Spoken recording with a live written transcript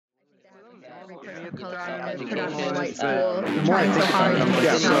color on a traditional white school, trying so hard to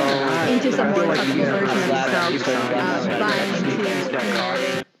get into some more acceptable version of themselves, buying into the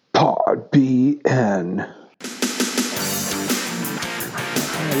narrative. Pod BN.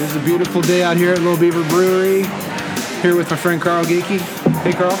 It was a beautiful day out here at Little Beaver Brewery. Here with my friend Carl Geeky.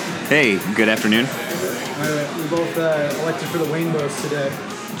 Hey, Carl. Hey, good afternoon. We both elected for the Rainbows today.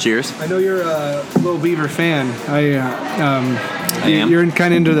 Cheers. I know you're a Little Beaver fan. I am. You're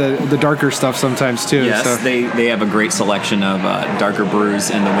kind of into the darker stuff sometimes too. Yes, so. they have a great selection of darker brews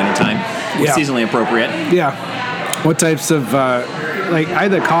in the wintertime. Yeah. Seasonally appropriate. Yeah. What types of I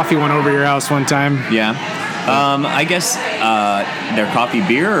had the coffee one over your house one time. Yeah. I guess their coffee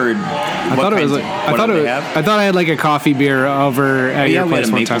beer or I thought I had like a coffee beer over at your place we had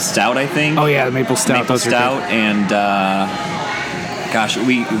a one maple time. stout, I think. Oh yeah, the maple stout. Maple stout, and gosh,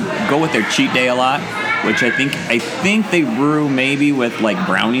 we go with their cheat day a lot, which I think they brew maybe with like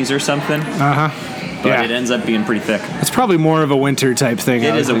brownies or something. But yeah. it ends up being pretty thick. It's probably more of a winter type thing.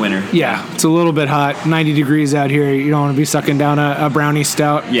 It is a winter. Yeah, it's a little bit hot. 90 degrees out here. You don't want to be sucking down a brownie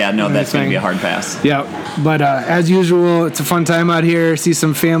stout. Yeah, no, that's going to be a hard pass. Yeah, but as usual, it's a fun time out here. See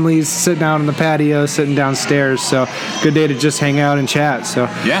some families sitting out on the patio, sitting downstairs. So good day to just hang out and chat. So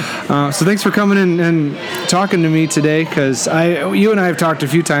yeah. So thanks for coming in and talking to me today, because you and I have talked a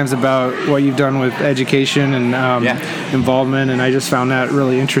few times about what you've done with education and involvement, and I just found that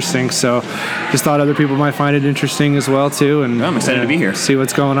really interesting. So just thought other people might find it interesting as well too, and I'm excited to be here. See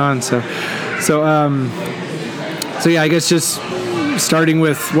what's going on. So yeah, I guess just starting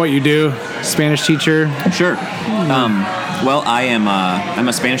with what you do, Spanish teacher. Sure. Well, I'm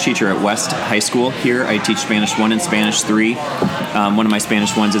a Spanish teacher at West High School here. I teach Spanish 1 and Spanish 3. One of my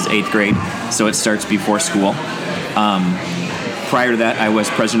Spanish 1s is 8th grade, so it starts before school. Prior to that, I was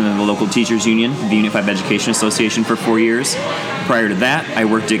president of the local teachers union, the Unified Education Association, for 4 years. Prior to that, I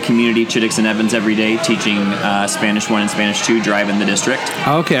worked at Community Chittix and Evans every day, teaching Spanish 1 and Spanish 2, driving the district.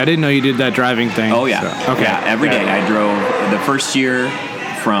 Okay, I didn't know you did that driving thing. Oh, yeah. So, okay. Yeah, every day. I drove the first year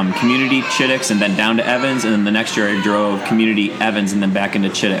from Community Chittix and then down to Evans, and then the next year I drove Community Evans and then back into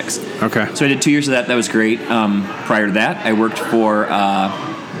Chittix. Okay. So I did 2 years of that. That was great. Prior to that, I worked for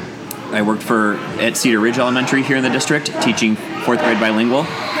at Cedar Ridge Elementary here in the district, teaching 4th grade bilingual,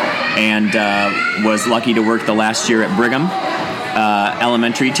 and was lucky to work the last year at Brigham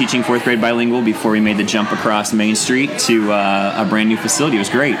Elementary, teaching 4th grade bilingual before we made the jump across Main Street to a brand new facility. It was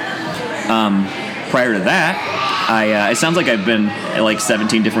great. Prior to that, it sounds like I've been at like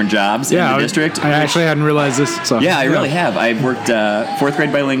 17 different jobs in the district. I actually hadn't realized this. So. Yeah, I really have. I've worked 4th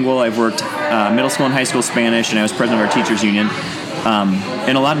grade bilingual. I've worked middle school and high school Spanish, and I was president of our teachers union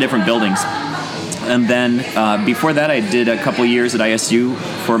in a lot of different buildings. And then before that, I did a couple years at ISU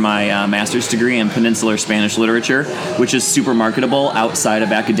for my master's degree in Peninsular Spanish Literature, which is super marketable outside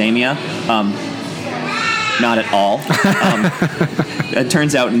of academia. Not at all. It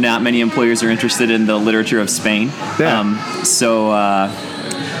turns out not many employers are interested in the literature of Spain. Yeah. So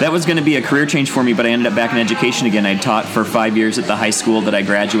that was going to be a career change for me, but I ended up back in education again. I taught for 5 years at the high school that I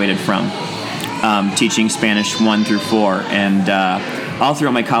graduated from, teaching Spanish 1 through 4. And all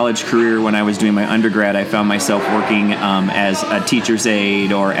throughout my college career, when I was doing my undergrad, I found myself working as a teacher's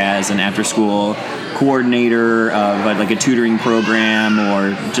aide or as an after-school coordinator of like a tutoring program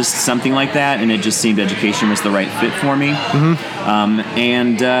or just something like that, and it just seemed education was the right fit for me. Mm-hmm.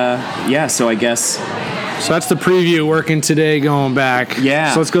 So I guess... So that's the preview, working today, going back.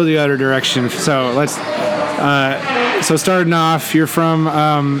 Yeah. So let's go the other direction. So let's... So starting off, you're from,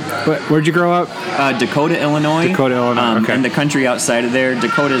 where'd you grow up? Dakota, Illinois. Dakota, Illinois, okay. And the country outside of there.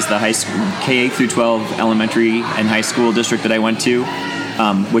 Dakota is the high school, K-8 through 12 elementary and high school district that I went to,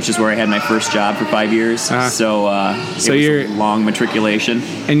 which is where I had my first job for 5 years. So it was a long matriculation.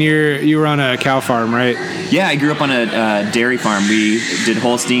 And you were on a cow farm, right? Yeah, I grew up on a dairy farm. We did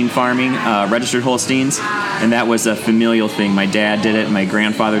Holstein farming, registered Holsteins, and that was a familial thing. My dad did it, my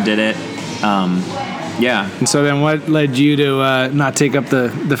grandfather did it. Yeah. And so then what led you to not take up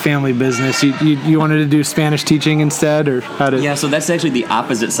the family business? You wanted to do Spanish teaching instead, or how did... Yeah, so that's actually the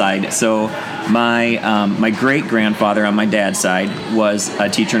opposite side. So my great-grandfather on my dad's side was a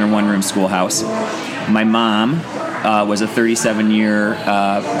teacher in a one-room schoolhouse. My mom was a 37-year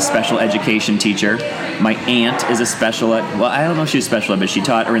special education teacher. My aunt is a special ed... Well, I don't know if she was special ed, but she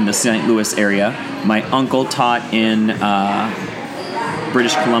taught her in the St. Louis area. My uncle taught in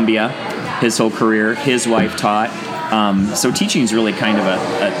British Columbia his whole career. His wife taught. So teaching is really kind of a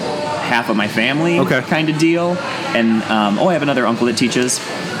half of my family kind of deal. And, I have another uncle that teaches.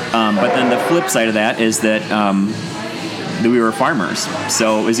 But then the flip side of that is that we were farmers.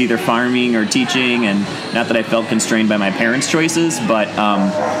 So it was either farming or teaching, and not that I felt constrained by my parents' choices, but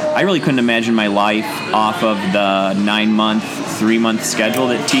I really couldn't imagine my life off of the 9-month, 3-month schedule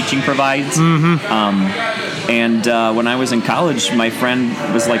that teaching provides. And when I was in college, my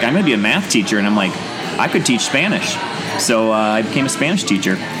friend was like, I'm going to be a math teacher. And I'm like, I could teach Spanish. So I became a Spanish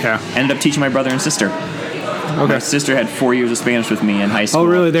teacher. Yeah. Ended up teaching my brother and sister. Okay. My sister had 4 years of Spanish with me in high school. Oh,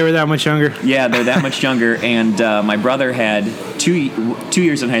 really? They were that much younger? Yeah, they're that much younger. And my brother had two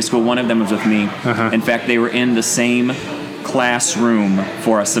years in high school. One of them was with me. In fact, they were in the same classroom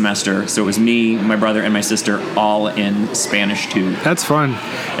for a semester. So it was me, my brother, and my sister all in Spanish too. That's fun.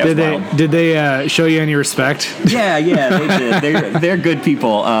 Wild. Did they show you any respect? Yeah, they did. They're good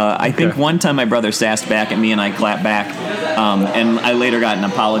people. I think one time my brother sassed back at me and I clapped back. And I later got an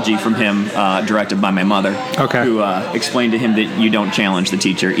apology from him directed by my mother, who explained to him that you don't challenge the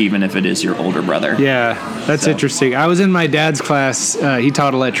teacher even if it is your older brother. Yeah, that's interesting. I was in my dad's class. He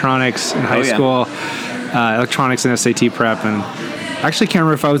taught electronics in high school. Electronics and SAT prep, and I actually can't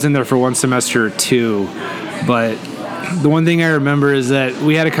remember if I was in there for one semester or two, but the one thing I remember is that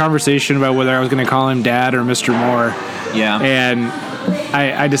we had a conversation about whether I was going to call him Dad or Mr. Moore. Yeah. And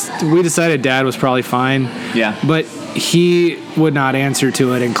we decided Dad was probably fine. Yeah. But he would not answer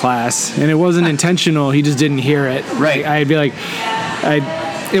to it in class, and it wasn't intentional. He just didn't hear it. Right. I'd be like,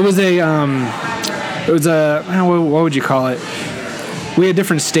 what would you call it? We had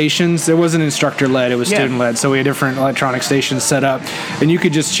different stations. It wasn't instructor-led. It was student-led. So we had different electronic stations set up. And you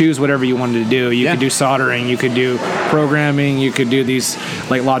could just choose whatever you wanted to do. You could do soldering. You could do programming. You could do these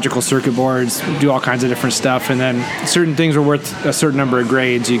like logical circuit boards, do all kinds of different stuff. And then certain things were worth a certain number of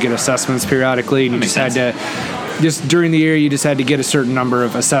grades. You get assessments periodically. And you just had to, just during the year, you just had to get a certain number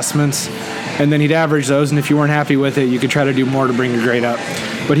of assessments. And then he'd average those. And if you weren't happy with it, you could try to do more to bring your grade up.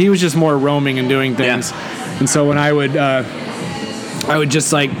 But he was just more roaming and doing things. Yeah. And so when I would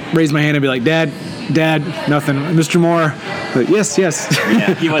just like raise my hand and be like, Dad, nothing. Mr. Moore, but yes. Yeah,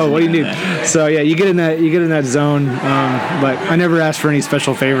 he wasn't what do you need? So yeah, you get in that zone. But I never asked for any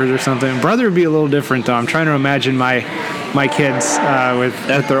special favors or something. Brother would be a little different though. I'm trying to imagine my kids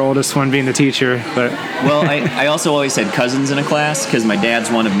with their oldest one being the teacher. But well, I also always had cousins in a class because my dad's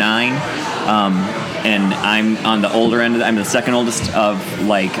one of 9. And I'm on the older end. I'm the second oldest of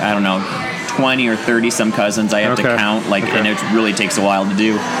 20 or 30 some cousins. I have to count, and it really takes a while to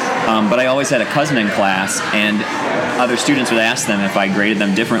do. But I always had a cousin in class, and other students would ask them if I graded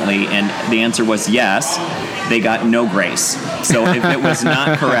them differently, and the answer was yes. They got no grace. So if it was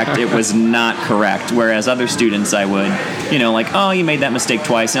not correct, it was not correct. Whereas other students, I would, you made that mistake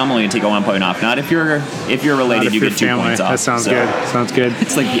twice. I'm only going to take a 1 point off. Not if you're related, you get 2 points off. That sounds good. Sounds good.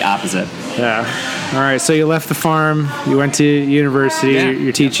 It's like the opposite. Yeah. All right. So you left the farm. You went to university. Yeah.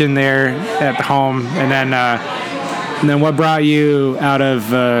 You're teaching there at the home, and then what brought you out of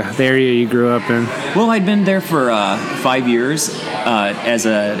the area you grew up in? Well, I'd been there for 5 years as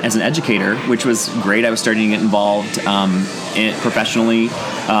an educator, which was great. I was starting to get involved professionally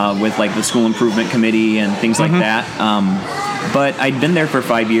with the school improvement committee and things like that. But I'd been there for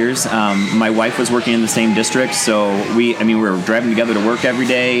 5 years. My wife was working in the same district, so we were driving together to work every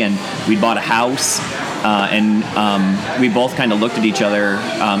day, and we bought a house. And we both kind of looked at each other.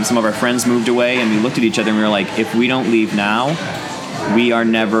 Some of our friends moved away, and we looked at each other, and we were like, if we don't leave now, we are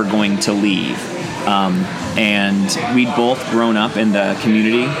never going to leave. And we'd both grown up in the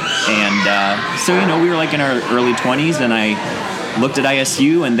community. And so we were in our early 20s, and I looked at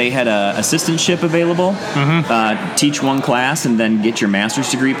ISU, and they had a assistantship available. Teach one class and then get your master's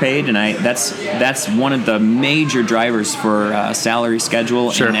degree paid. And that's one of the major drivers for salary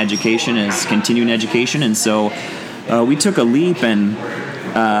schedule in education is continuing education. And so we took a leap, and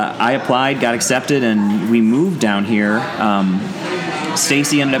I applied, got accepted, and we moved down here.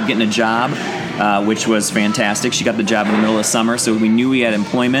 Stacy ended up getting a job, which was fantastic. She got the job in the middle of summer, so we knew we had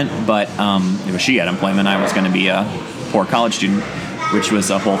employment, but she had employment. I was going to be a poor college student, which was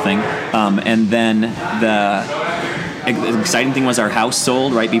a whole thing. And then the exciting thing was our house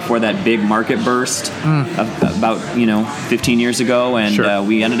sold right before that big market burst about 15 years ago, and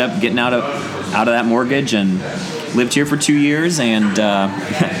we ended up getting out of that mortgage and lived here for 2 years. And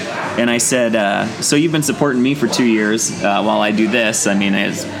and I said, so you've been supporting me for 2 years while I do this.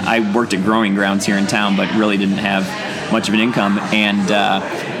 I worked at Growing Grounds here in town, but really didn't have much of an income. And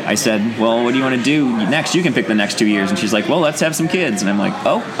I said, well, what do you want to do next? You can pick the next 2 years. And she's like, well, let's have some kids. And I'm like,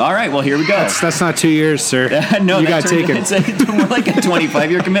 oh, all right, well, here we go. That's not 2 years, sir. No, you got taken. It's more like a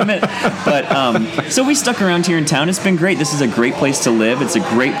 25-year commitment. But so we stuck around here in town. It's been great. This is a great place to live. It's a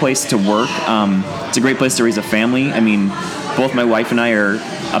great place to work. It's a great place to raise a family. both my wife and I are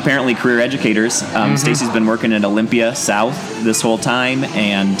apparently career educators. Stacy's been working at Olympia South this whole time,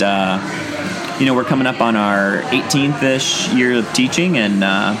 and we're coming up on our 18th-ish year of teaching, and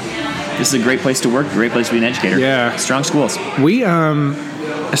this is a great place to work, a great place to be an educator. Yeah. Strong schools. We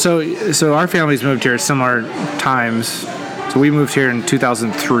so our families moved here at similar times. So we moved here in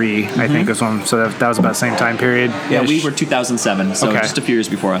 2003, I think was when. So that was about the same time period. Yeah, we were 2007, so just a few years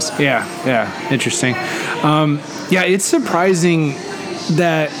before us. Yeah, interesting. It's surprising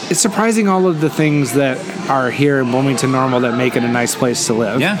all of the things that are here in Wilmington Normal that make it a nice place to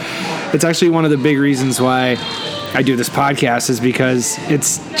live. Yeah, it's actually one of the big reasons why I do this podcast, is because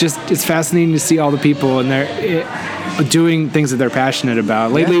it's fascinating to see all the people and they're doing things that they're passionate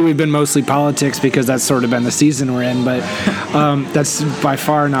about. Lately, we've been mostly politics because that's sort of been the season we're in, but that's by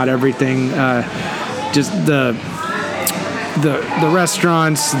far not everything. Just the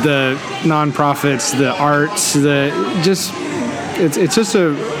restaurants, the nonprofits, the arts, it's just a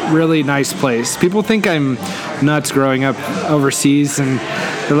really nice place. People think I'm nuts growing up overseas, and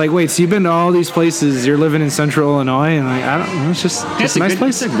they're like, "Wait, so you've been to all these places? You're living in Central Illinois?" And I don't know. It's just a nice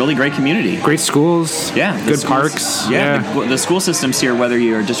place. It's a really great community. Great schools. Yeah. Good parks. Yeah. The school systems here, whether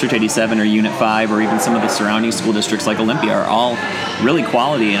you're District 87 or Unit 5 or even some of the surrounding school districts like Olympia, are all really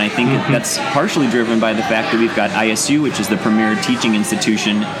quality. And I think that's partially driven by the fact that we've got ISU, which is the premier teaching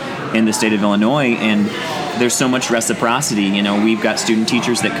institution in the state of Illinois, and there's so much reciprocity. We've got student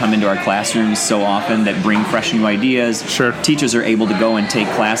teachers that come into our classrooms so often that bring fresh new ideas. Sure. Teachers are able to go and take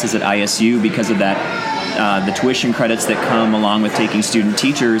classes at ISU because of that, the tuition credits that come along with taking student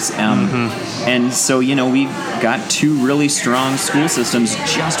teachers. And so, we've got two really strong school systems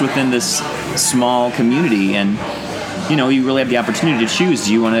just within this small community. And you really have the opportunity to choose.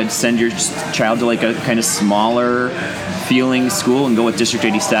 Do you want to send your child to like a kind of smaller feeling school and go with District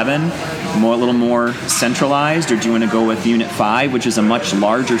 87, a little more centralized, or do you want to go with Unit 5, which is a much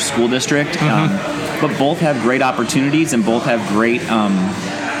larger school district? But both have great opportunities and both have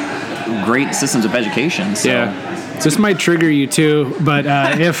great systems of education. So. Yeah. This might trigger you too, but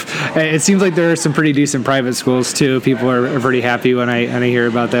if it seems like there are some pretty decent private schools too. People are pretty happy when I hear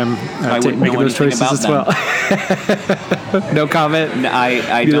about them making those choices as well. No comment.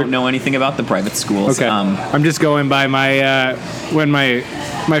 I don't know anything about the private schools. Okay. I'm just going by my when my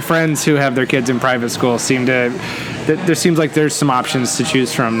friends who have their kids in private school seem to. There seems like there's some options to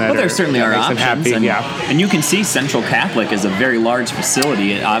choose from. There certainly are options. Happy. And you can see Central Catholic is a very large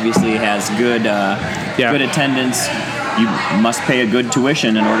facility. It obviously has good attendance. You must pay a good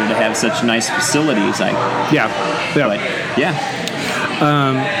tuition in order to have such nice facilities. Well,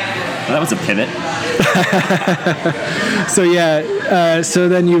 that was a pivot. So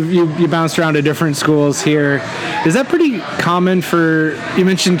then you bounced around to different schools here. Is that pretty common you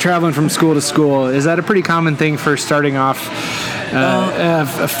mentioned traveling from school to school. Is that a pretty common thing for starting off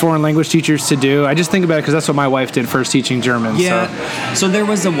foreign language teachers to do? I just think about it because that's what my wife did first, teaching German. Yeah. So there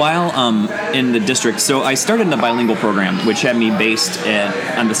was a while in the district. So I started in the bilingual program, which had me based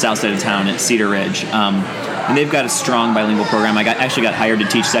on the south side of town at Cedar Ridge. And they've got a strong bilingual program. I actually got hired to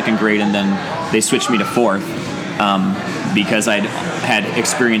teach second grade, and then they switched me to fourth because I'd had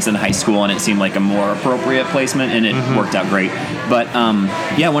experience in high school, and it seemed like a more appropriate placement, and it worked out great. But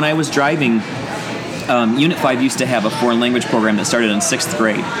when I was driving, Unit 5 used to have a foreign language program that started in 6th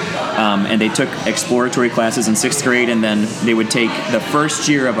grade. And they took exploratory classes in 6th grade, and then they would take the first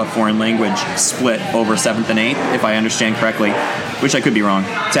year of a foreign language split over 7th and 8th, if I understand correctly, which I could be wrong.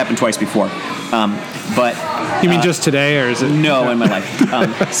 It's happened twice before. But you mean just today, or is it? No, in my life.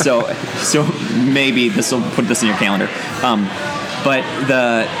 So maybe put this in your calendar. But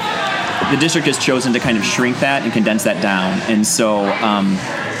the district has chosen to kind of shrink that and condense that down. And so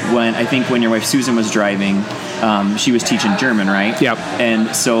when your wife Susan was driving, she was teaching German, right? Yep.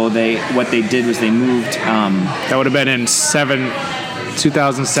 And so what they did was they moved. That would have been in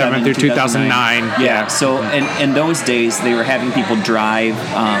 2007 through 2009. Yeah. So in those days, they were having people drive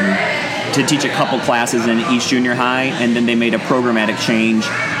to teach a couple classes in each junior high, and then they made a programmatic change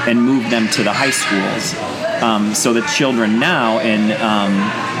and moved them to the high schools. So the children now in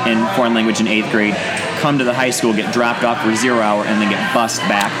foreign language in 8th grade come to the high school, get dropped off for 0 hour, and then get bused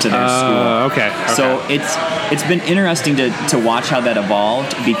back to their school. Okay. So it's been interesting to watch how that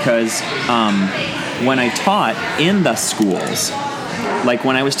evolved, because when I taught in the schools, like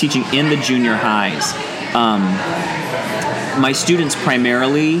when I was teaching in the junior highs, my students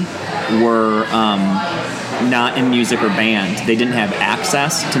primarily were not in music or band. They didn't have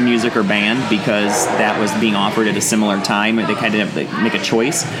access to music or band because that was being offered at a similar time. They kind of have to make a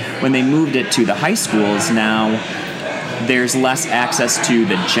choice. When they moved it to the high schools, now there's less access to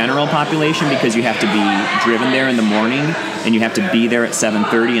the general population because you have to be driven there in the morning and you have to be there at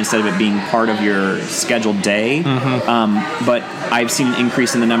 7:30 instead of it being part of your scheduled day. But I've seen an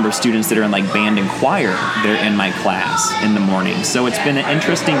increase in the number of students that are in like band and choir. They're in my class in the morning. So it's been an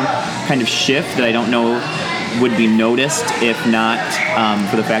interesting kind of shift that I don't know would be noticed if not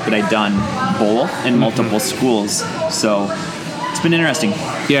for the fact that I'd done both in multiple schools. So it's been interesting.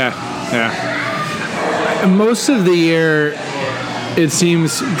 Yeah. Most of the year, it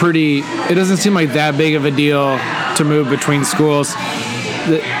doesn't seem like that big of a deal to move between schools.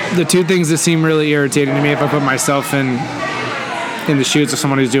 The two things that seem really irritating to me if I put myself in the shoes of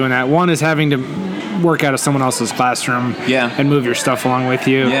someone who's doing that, one is having to work out of someone else's classroom and move your stuff along with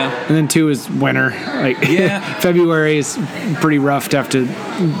you. And then two is winter. February is pretty rough to have to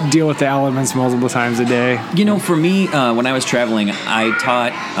deal with the elements multiple times a day. For me, when I was traveling, I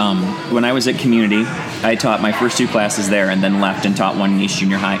taught, when I was at community, I taught my first 2 classes there and then left and taught one in East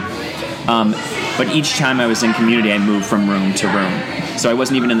Junior High. But each time I was in community, I moved from room to room. So I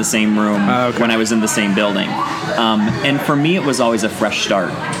wasn't even in the same room when I was in the same building. And for me, it was always a fresh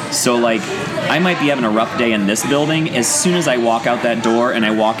start. So I might be having a rough day in this building. As soon as I walk out that door and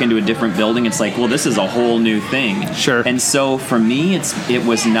I walk into a different building, it's like, well, this is a whole new thing. Sure. And so for me, it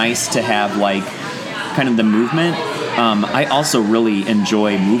was nice to have kind of the movement. I also really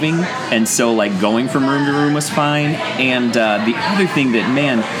enjoy moving. And so going from room to room was fine. And the other thing that,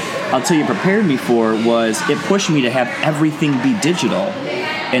 man, I'll tell you, prepared me for was it pushed me to have everything be digital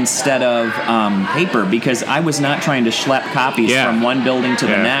instead of paper because I was not trying to schlep copies from one building to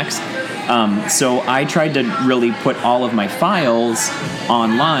the next. So I tried to really put all of my files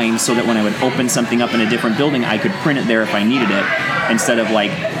online so that when I would open something up in a different building, I could print it there if I needed it instead of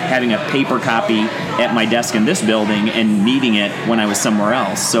having a paper copy at my desk in this building and needing it when I was somewhere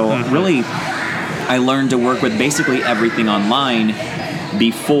else. So really, I learned to work with basically everything online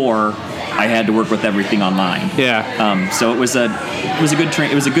before I had to work with everything online. So it was a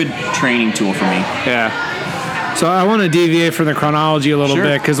good training tool for me. So I want to deviate from the chronology a little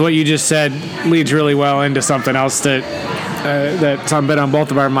bit because what you just said leads really well into something else that's been on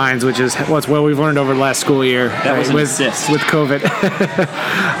both of our minds, which is what we've learned over the last school year. That was with COVID.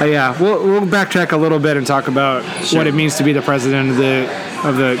 We'll backtrack a little bit and talk about what it means to be the president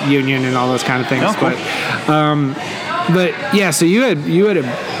of the union and all those kind of things. So you had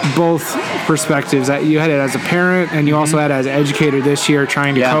both perspectives. You had it as a parent, and you also had it as an educator this year,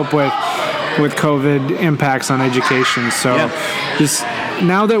 trying to cope with COVID impacts on education. So just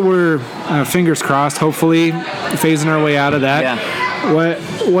now that we're fingers crossed, hopefully phasing our way out of that,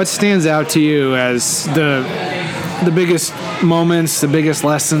 what stands out to you as the biggest moments, the biggest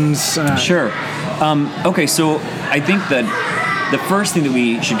lessons? Okay, so I think that the first thing that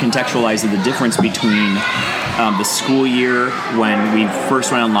we should contextualize is the difference between the school year when we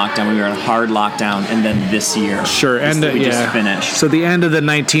first went on lockdown, when we were on hard lockdown, and then this year. And we just finished. So the end of the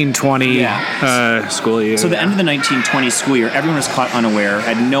 1920 school year. So the end of the 1920 school year, everyone was caught unaware,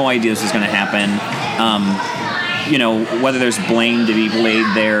 had no idea this was going to happen. Whether there's blame to be laid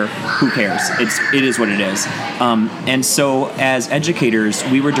there, who cares? It is what it is. And so as educators,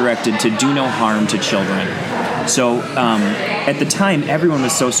 we were directed to do no harm to children. So at the time, everyone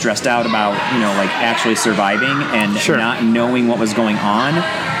was so stressed out about, actually surviving and not knowing what was going on,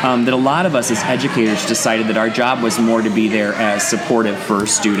 that a lot of us as educators decided that our job was more to be there as supportive for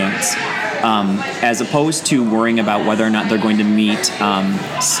students, as opposed to worrying about whether or not they're going to meet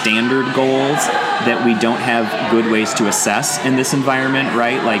standard goals that we don't have good ways to assess in this environment,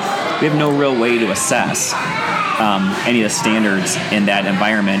 right? We have no real way to assess any of the standards in that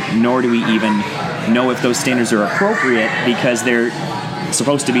environment, nor do we even know if those standards are appropriate because they're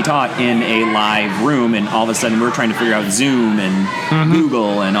supposed to be taught in a live room, and all of a sudden we're trying to figure out Zoom and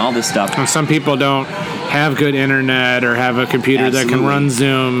Google and all this stuff. And some people don't have good internet or have a computer that can run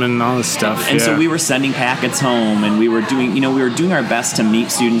Zoom and all this stuff. And so we were sending packets home, and we were doing our best to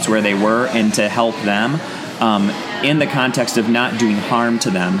meet students where they were and to help them in the context of not doing harm to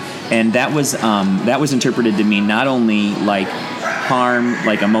them. And that was interpreted to mean not only harm,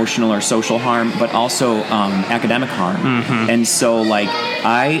 emotional or social harm, but also academic harm. And so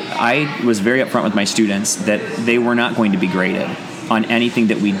I was very upfront with my students that they were not going to be graded on anything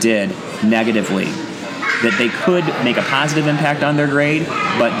that we did negatively, that they could make a positive impact on their grade,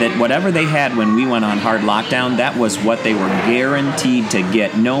 but that whatever they had when we went on hard lockdown, that was what they were guaranteed to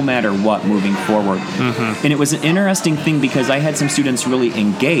get no matter what moving forward. And it was an interesting thing because I had some students really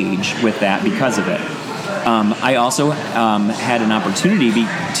engage with that because of it. I also had an opportunity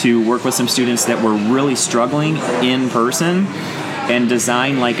to work with some students that were really struggling in person and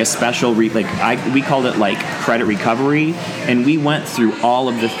design like a special we called it like credit recovery, and we went through all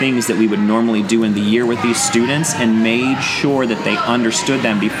of the things that we would normally do in the year with these students and made sure that they understood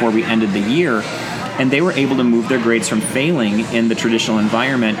them before we ended the year, and they were able to move their grades from failing in the traditional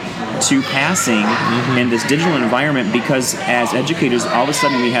environment to passing in this digital environment, because as educators, all of a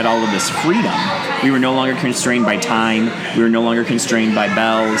sudden we had all of this freedom. We were no longer constrained by time. We were no longer constrained by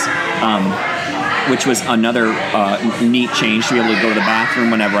bells, which was another neat change, to be able to go to the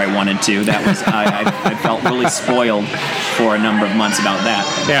bathroom whenever I wanted to. That was I felt really spoiled for a number of months about that.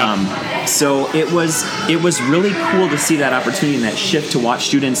 Yeah. So it was really cool to see that opportunity and that shift to watch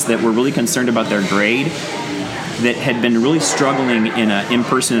students that were really concerned about their grade, that had been really struggling in an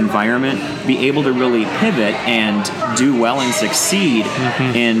in-person environment, be able to really pivot and do well and succeed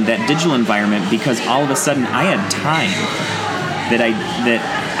in that digital environment, because all of a sudden I had time that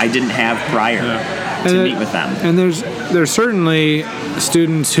I didn't have prior to meet with them. And there's certainly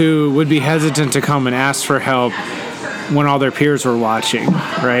students who would be hesitant to come and ask for help when all their peers were watching,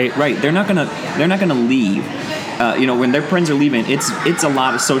 right? Right. They're not gonna leave. When their friends are leaving, it's a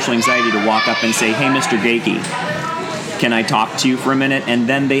lot of social anxiety to walk up and say, "Hey, Mr. Gakey, can I talk to you for a minute?" And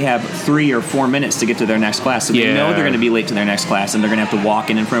then they have 3 or 4 minutes to get to their next class. So they know they're going to be late to their next class, and they're going to have to walk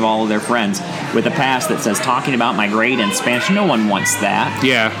in front of all of their friends with a pass that says talking about my grade in Spanish. No one wants that.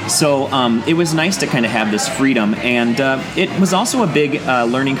 Yeah. So it was nice to kind of have this freedom. And it was also a big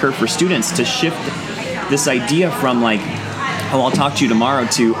learning curve for students to shift this idea from like, "Oh, I'll talk to you tomorrow,"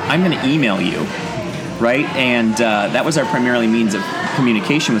 to "I'm going to email you." Right? And that was our primarily means of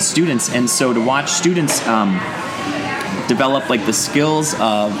communication with students. And so to watch students develop like the skills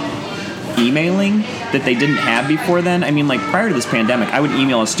of emailing that they didn't have before then. I mean, like prior to this pandemic, I would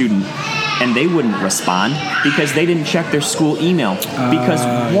email a student and they wouldn't respond because they didn't check their school email. Because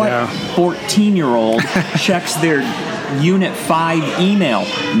what 14-year-old checks their Unit 5 email?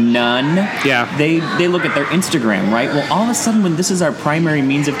 None. Yeah. They look at their Instagram, right? Well, all of a sudden when this is our primary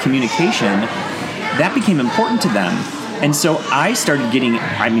means of communication, that became important to them. And so I started getting,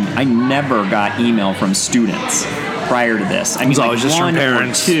 I never got email from students prior to this. I mean, like always just one from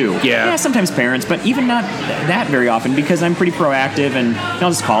parents. or two. Yeah, sometimes parents, but even not that very often, because I'm pretty proactive and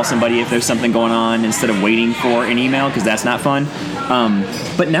I'll just call somebody if there's something going on instead of waiting for an email, because that's not fun.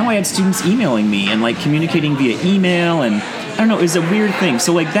 But now I had students emailing me and like communicating via email, and I don't know, it was a weird thing.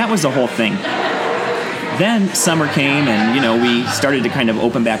 So like that was the whole thing. Then summer came, and we started to kind of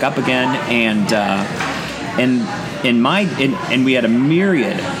open back up again, and we had a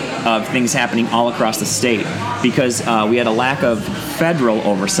myriad of things happening all across the state, because we had a lack of federal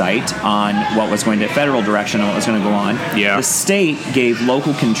oversight on federal direction on what was going to go on. Yeah. The state gave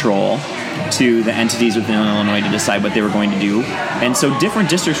local control to the entities within Illinois to decide what they were going to do. And so different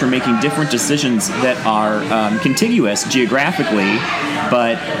districts were making different decisions that are contiguous geographically,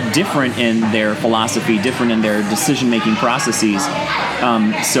 but different in their philosophy, different in their decision-making processes.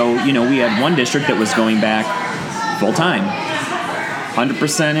 So we had one district that was going back full-time,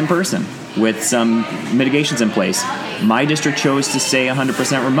 100% in person, with some mitigations in place. My district chose to stay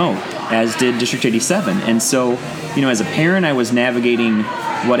 100% remote, as did District 87. And so, as a parent, I was navigating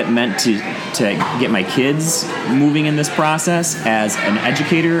what it meant to get my kids moving in this process. As an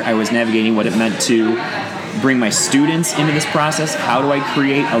educator, I was navigating what it meant to bring my students into this process. How do I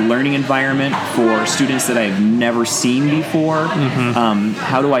create a learning environment for students that I've never seen before?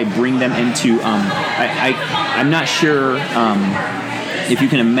 How do I bring them into... I'm not sure... if you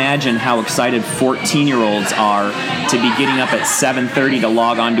can imagine how excited 14-year-olds are to be getting up at 7:30 to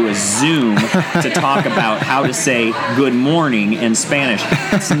log onto a Zoom to talk about how to say good morning in Spanish.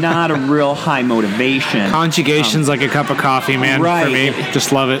 It's not a real high motivation. Conjugation's like a cup of coffee, man, right. For me.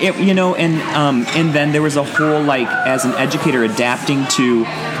 Just love it. And then there was a whole, like, as an educator, adapting to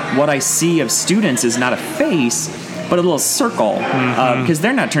what I see of students is not a face, but a little circle, because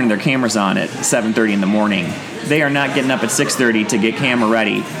they're not turning their cameras on at 7:30 in the morning. They are not getting up at 6:30 to get camera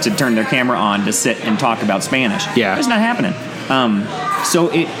ready to turn their camera on to sit and talk about Spanish. Yeah. It's not happening. So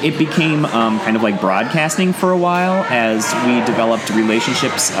it became kind of like broadcasting for a while as we developed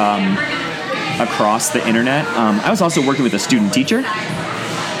relationships across the internet. I was also working with a student teacher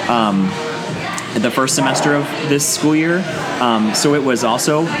the first semester of this school year. So it was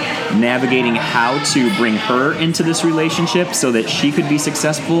also navigating how to bring her into this relationship so that she could be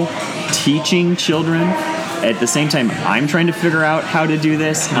successful teaching children. At the same time, I'm trying to figure out how to do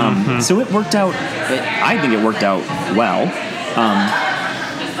this. So it worked out. I think it worked out well.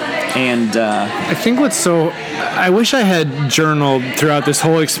 I think I wish I had journaled throughout this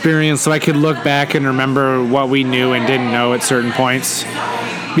whole experience so I could look back and remember what we knew and didn't know at certain points.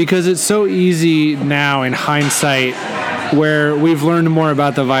 Because it's so easy now in hindsight where we've learned more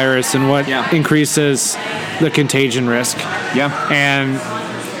about the virus and what increases the contagion risk. Yeah. And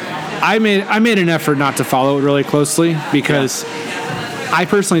I made an effort not to follow it really closely because I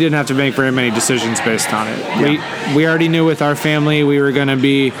personally didn't have to make very many decisions based on it. Yeah. We already knew with our family we were going to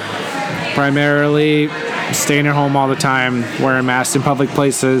be primarily staying at home all the time, wearing masks in public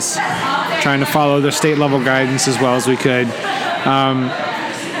places, trying to follow the state level guidance as well as we could.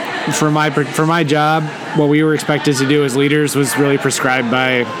 For my job, what we were expected to do as leaders was really prescribed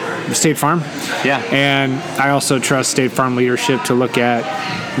by State Farm. Yeah. And I also trust State Farm leadership to look at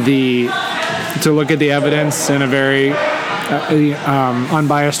the evidence in a very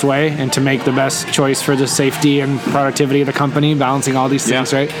unbiased way and to make the best choice for the safety and productivity of the company, balancing all these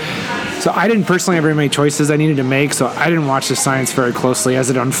things, right? So I didn't personally have very many choices I needed to make, so I didn't watch the science very closely as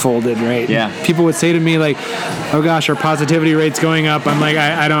it unfolded, right? Yeah. People would say to me like, "Oh gosh, our positivity rate's going up." I'm like,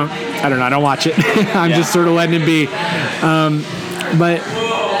 I don't know, I don't watch it. I'm just sort of letting it be. But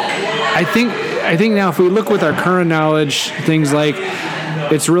I think now if we look with our current knowledge, things like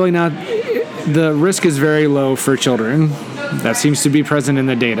it's really not, the risk is very low for children. That seems to be present in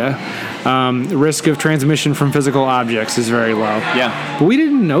the data. The risk of transmission from physical objects is very low. Yeah. But we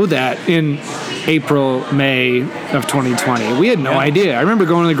didn't know that in April, May of 2020. We had no idea. I remember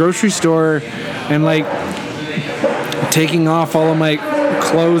going to the grocery store and like taking off all of my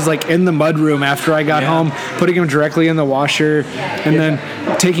clothes like in the mudroom after I got home, putting them directly in the washer, and then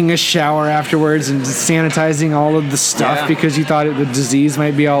taking a shower afterwards and sanitizing all of the stuff because you thought the disease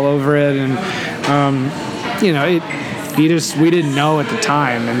might be all over it. And, we didn't know at the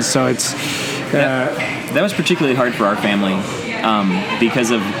time. And so it's... that was particularly hard for our family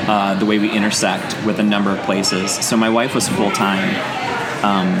because of the way we intersect with a number of places. So my wife was full-time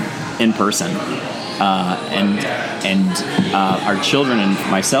in person. And our children and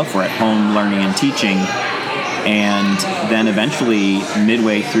myself were at home learning and teaching. And then eventually,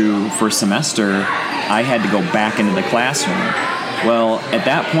 midway through first semester, I had to go back into the classroom. Well, at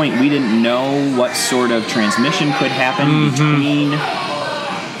that point, we didn't know what sort of transmission could happen between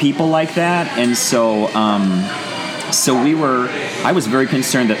people like that. And so I was very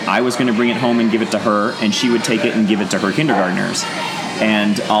concerned that I was going to bring it home and give it to her, and she would take it and give it to her kindergartners.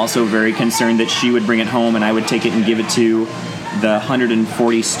 And also very concerned that she would bring it home and I would take it and give it to the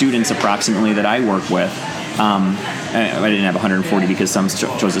 140 students approximately that I work with. I didn't have 140 because some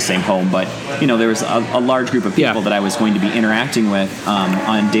chose the same home, but there was a large group of people that I was going to be interacting with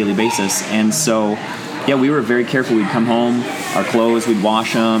on a daily basis. And so, we were very careful. We'd come home, our clothes, we'd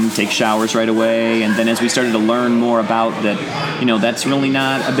wash them, take showers right away. And then as we started to learn more about that, that's really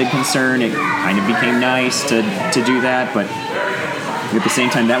not a big concern. It kind of became nice to do that, but at the same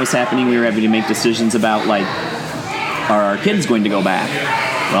time that was happening, we were having to make decisions about, like, are our kids going to go back?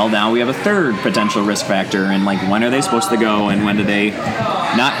 Well, now we have a third potential risk factor, and, like, when are they supposed to go, and when do they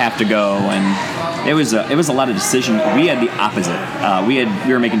not have to go? And it was a lot of decision. We had the opposite. We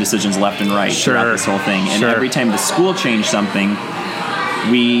were making decisions left and right throughout this whole thing, and every time the school changed something,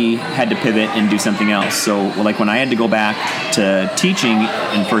 we had to pivot and do something else. So, like, when I had to go back to teaching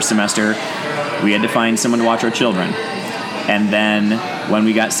in first semester, we had to find someone to watch our children. And then when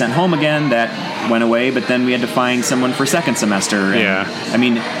we got sent home again, that went away, but then we had to find someone for second semester. And, I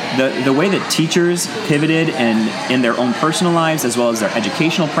mean, the way that teachers pivoted in their own personal lives as well as their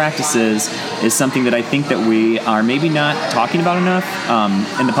educational practices is something that I think that we are maybe not talking about enough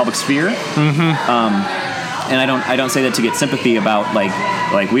in the public sphere. And I don't say that to get sympathy about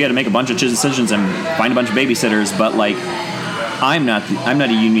like we had to make a bunch of decisions and find a bunch of babysitters, but like I'm not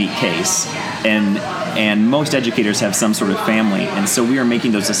a unique case, and most educators have some sort of family, and so we are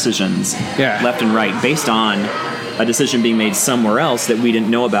making those decisions left and right based on a decision being made somewhere else that we didn't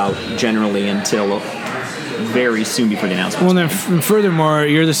know about generally until very soon before the announcement. Well, then furthermore,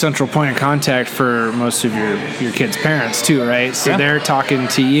 you're the central point of contact for most of your kids' parents too, right? So they're talking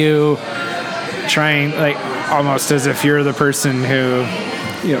to you, trying, like, almost as if you're the person who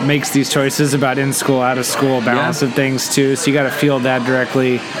makes these choices about in-school, out-of-school balance of things too. So you got to feel that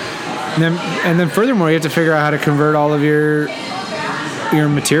directly. And then furthermore, you have to figure out how to convert all of your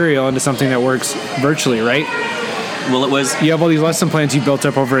material into something that works virtually, right? Well, you have all these lesson plans you built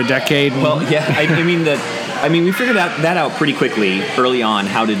up over a decade. Well, yeah, I mean, we figured that out pretty quickly early on,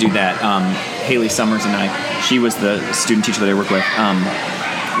 how to do that. Haley Summers and I, she was the student teacher that I work with.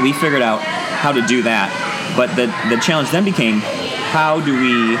 We figured out how to do that, but the challenge then became, how do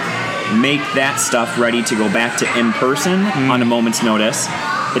we make that stuff ready to go back to in-person on a moment's notice?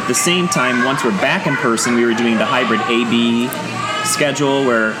 At the same time, once we're back in person, we were doing the hybrid A-B schedule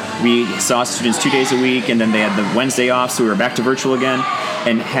where we saw students 2 days a week, and then they had the Wednesday off, so we were back to virtual again,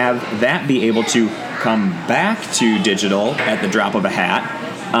 and have that be able to come back to digital at the drop of a hat.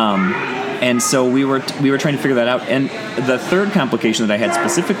 And so we were trying to figure that out. And the third complication that I had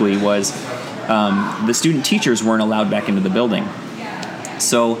specifically was the student teachers weren't allowed back into the building.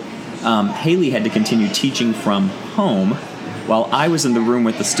 So Haley had to continue teaching from home while I was in the room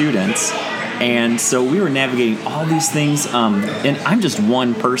with the students. And so we were navigating all these things, and I'm just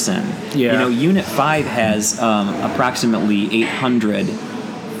one person. Yeah. You know, Unit 5 has approximately 800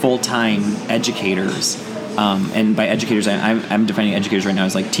 full-time educators. And by educators, I'm defining educators right now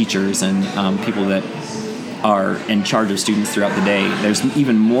as like teachers and people that are in charge of students throughout the day. There's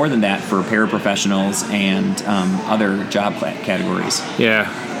even more than that for paraprofessionals and other job categories. Yeah.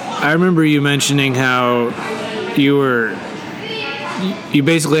 I remember you mentioning how you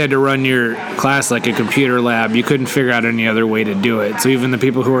basically had to run your class like a computer lab. You couldn't figure out any other way to do it. So even the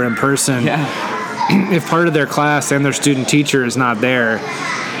people who are in person, if part of their class and their student teacher is not there,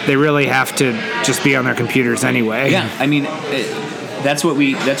 they really have to just be on their computers anyway. Yeah, I mean, that's what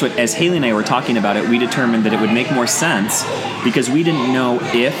as Haley and I were talking about it, we determined that it would make more sense because we didn't know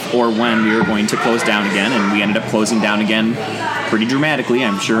if or when we were going to close down again, and we ended up closing down again pretty dramatically.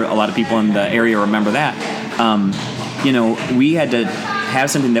 I'm sure a lot of people in the area remember that. We had to have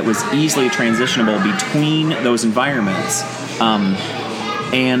something that was easily transitionable between those environments.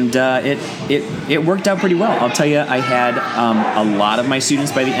 And it worked out pretty well. I'll tell you, I had a lot of my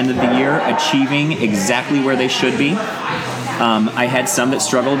students by the end of the year achieving exactly where they should be. I had some that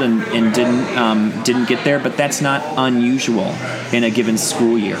struggled and didn't get there, but that's not unusual in a given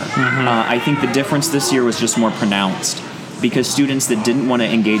school year. Mm-hmm. I think the difference this year was just more pronounced because students that didn't want to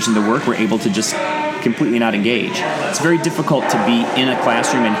engage in the work were able to just completely not engage. It's very difficult to be in a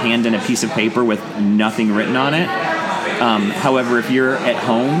classroom and hand in a piece of paper with nothing written on it. However, if you're at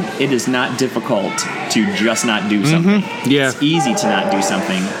home, it is not difficult to just not do something. Mm-hmm. Yeah. It's easy to not do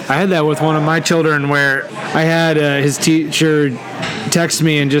something. I had that with one of my children where I had his teacher text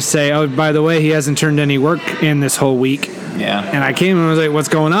me and just say, oh, by the way, he hasn't turned any work in this whole week. Yeah. And I came and was like, what's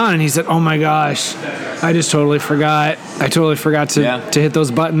going on? And he said, oh my gosh, I just totally forgot. I totally forgot to hit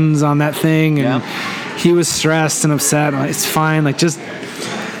those buttons on that thing. And he was stressed and upset. I'm like, it's fine. Like, just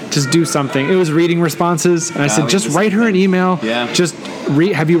do something. It was reading responses. And I said, just write her an email. Yeah. Just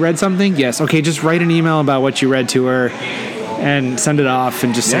have you read something? Yes. Okay, just write an email about what you read to her and send it off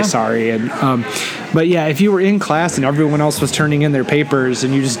and just say sorry. And but yeah, if you were in class and everyone else was turning in their papers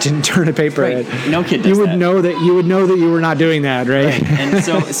and you just didn't turn a paper in, no kid does you would that. know that you were not doing that, right? And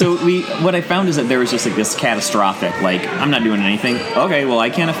so what I found is that there was just like this catastrophic, like, I'm not doing anything. Okay, well, I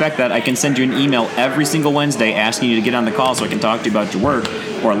can't affect that. I can send you an email every single Wednesday asking you to get on the call so I can talk to you about your work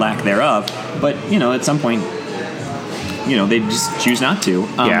or lack thereof. But, at some point, they just choose not to.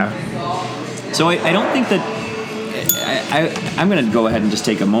 So I don't think that I'm going to go ahead and just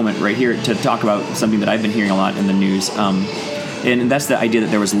take a moment right here to talk about something that I've been hearing a lot in the news. And that's the idea that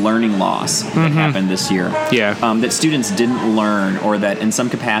there was learning loss that happened this year. Yeah. That students didn't learn, or that in some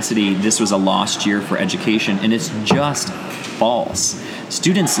capacity this was a lost year for education. And it's just false.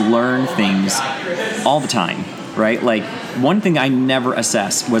 Students learn things all the time, right? Like, one thing I never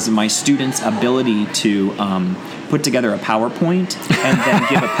assessed was my students' ability to put together a PowerPoint and then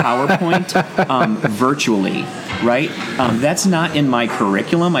give a PowerPoint virtually, right? That's not in my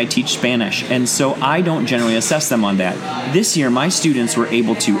curriculum. I teach Spanish, and so I don't generally assess them on that. This year, my students were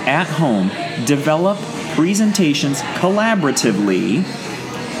able to, at home, develop presentations collaboratively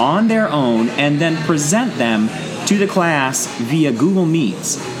on their own and then present them to the class via Google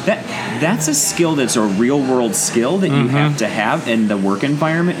Meets. That's a skill that's a real-world skill that you have to have in the work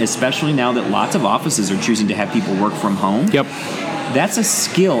environment, especially now that lots of offices are choosing to have people work from home. Yep. That's a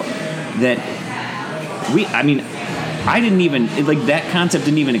skill that I didn't even, that concept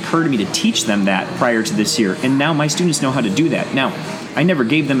didn't even occur to me to teach them that prior to this year. And now my students know how to do that. Now, I never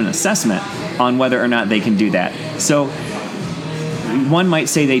gave them an assessment on whether or not they can do that. So one might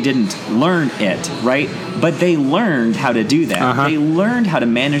say they didn't learn it, right? But they learned how to do that. They learned how to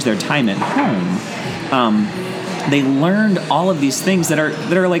manage their time at home. They learned all of these things that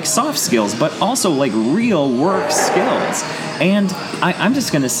are like soft skills, but also like real work skills. And I'm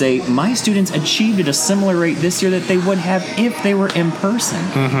just going to say my students achieved at a similar rate this year that they would have if they were in person.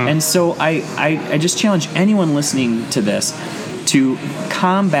 And so I just challenge anyone listening to this to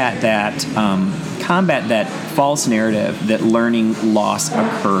combat that false narrative that learning loss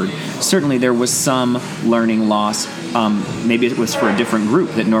occurred. Certainly there was some learning loss. Maybe it was for a different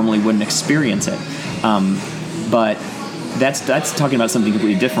group that normally wouldn't experience it. But that's talking about something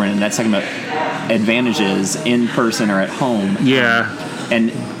completely different, and that's talking about advantages in person or at home. Yeah.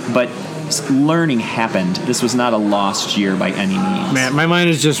 But learning happened. This was not a lost year by any means. Man, my mind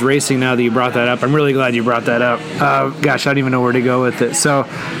is just racing now that you brought that up. I'm really glad you brought that up. Gosh, I don't even know where to go with it. So,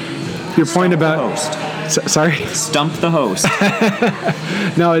 your point about sorry, stump the host.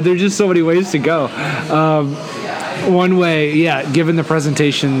 No, there's just so many ways to go. One way, given the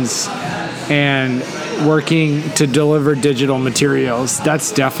presentations and working to deliver digital materials,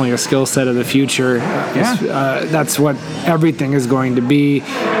 that's definitely a skill set of the future. That's what everything is going to be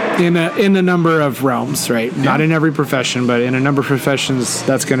in a number of realms, right? Yeah. Not in every profession, but in a number of professions,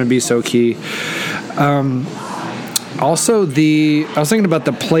 that's going to be so key. Also, I was thinking about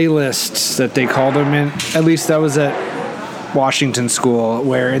the playlists that they called them in. At least that was at Washington School,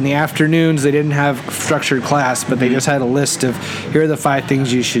 where in the afternoons they didn't have structured class, but they just had a list of, here are the 5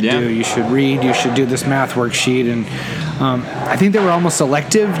 things you should do. You should read, you should do this math worksheet, and I think they were almost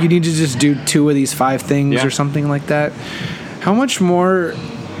elective. You need to just do 2 of these 5 things or something like that. How much more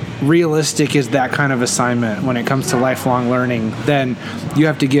realistic is that kind of assignment when it comes to lifelong learning? Then you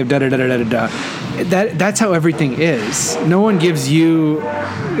have to give da-da-da-da-da-da. That's how everything is. No one gives you,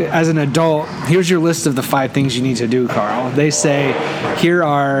 as an adult, here's your list of the 5 things you need to do, Carl. They say, here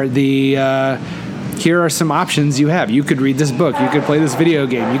are some options you have. You could read this book. You could play this video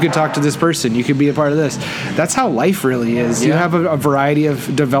game. You could talk to this person. You could be a part of this. That's how life really is. You have a variety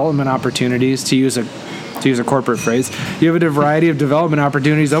of development opportunities, to use a corporate phrase. You have a variety of development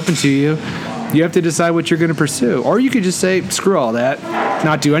opportunities open to you. You have to decide what you're going to pursue. Or you could just say, screw all that,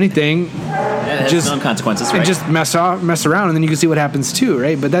 not do anything. Just no consequences, right? And just mess around, and then you can see what happens too,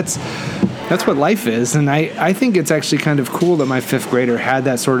 right? But that's what life is. And I think it's actually kind of cool that my 5th grader had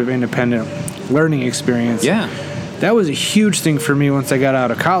that sort of independent learning experience. Yeah. That was a huge thing for me once I got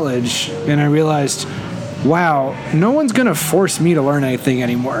out of college, and I realized, wow, no one's going to force me to learn anything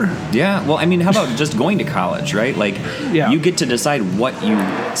anymore. Yeah. Well, I mean, how about just going to college, right? Like, you get to decide what you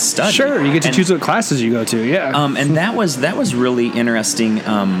study. Sure, you get to choose what classes you go to, And that was really interesting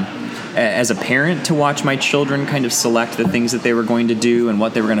as a parent to watch my children kind of select the things that they were going to do and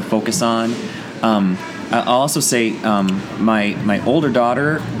what they were going to focus on. I'll also say my older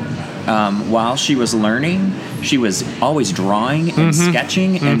daughter, while she was learning, she was always drawing and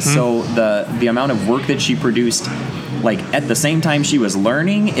sketching, and so the amount of work that she produced, like at the same time she was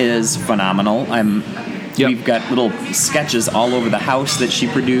learning, is phenomenal. We've got little sketches all over the house that she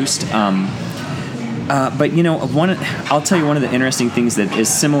produced. But I'll tell you one of the interesting things that is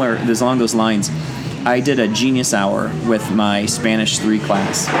similar, that's along those lines. I did a Genius Hour with my Spanish 3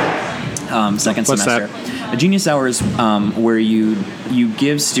 class, second semester. What's that? A Genius Hour is where you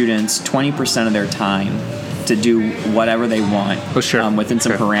give students 20% of their time to do whatever they want within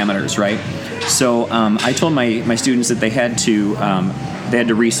some parameters, right? So I told my students that they had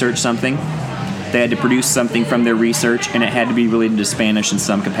to research something. They had to produce something from their research, and it had to be related to Spanish in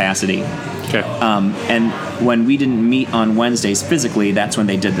some capacity. Okay. And when we didn't meet on Wednesdays physically, that's when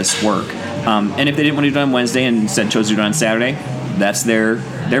they did this work. And if they didn't want to do it on Wednesday and instead chose to do it on Saturday, that's their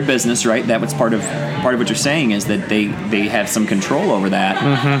business, right? That was part of what you're saying, is that they have some control over that.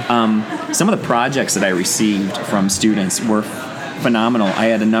 Some of the projects that I received from students were phenomenal. I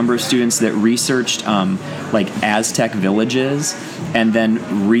had a number of students that researched like Aztec villages and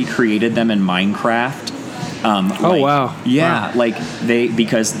then recreated them in Minecraft. Wow. Yeah, wow.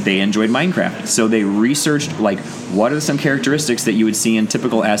 Because they enjoyed Minecraft. So they researched what are some characteristics that you would see in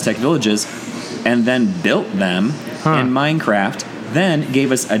typical Aztec villages, and then built them in Minecraft, then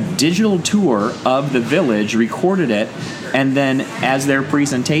gave us a digital tour of the village, recorded it, and then as their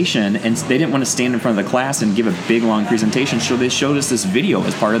presentation, and they didn't want to stand in front of the class and give a big long presentation, so they showed us this video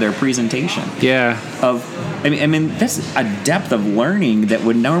as part of their presentation. Yeah. I mean that's a depth of learning that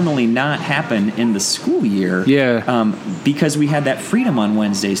would normally not happen in the school year. Yeah. Because we had that freedom on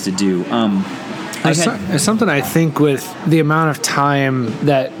Wednesdays to do. It's something I think with the amount of time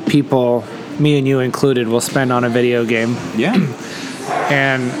that people, me and you included, will spend on a video game. Yeah.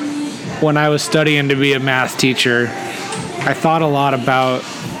 And when I was studying to be a math teacher, I thought a lot about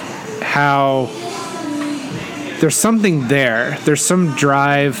how there's something there. There's some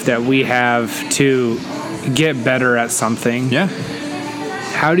drive that we have to get better at something. Yeah.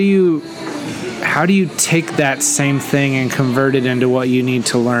 How do you take that same thing and convert it into what you need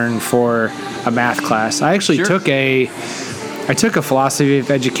to learn for a math class? I actually took a philosophy of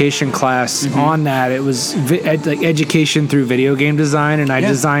education class on that. It was education through video game design, and I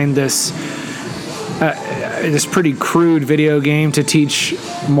designed this pretty crude video game to teach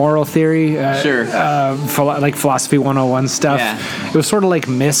moral theory, like Philosophy 101 stuff. Yeah. It was sort of like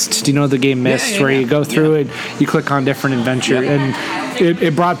Myst. Do you know the game Myst, where you go through it, you click on different adventure, and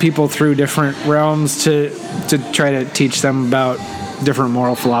it brought people through different realms to try to teach them about different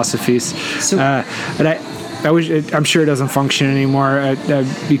moral philosophies. So, and I'm sure it doesn't function anymore.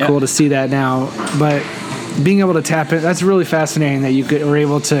 That'd be cool to see that now. But being able to tap it, that's really fascinating that were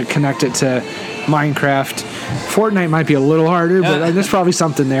able to connect it to Minecraft. Fortnite might be a little harder, but there's probably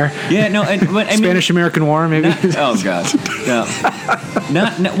something there. Yeah, no, Spanish-American War, maybe. Oh God, no.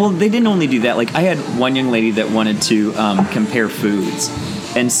 Well, they didn't only do that. Like, I had one young lady that wanted to compare foods,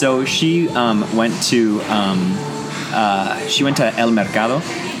 and so she went to El Mercado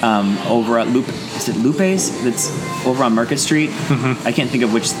over at Is it Lupe's? That's over on Market Street. Mm-hmm. I can't think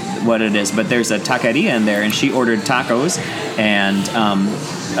of what it is, but there's a taqueria in there, and she ordered tacos and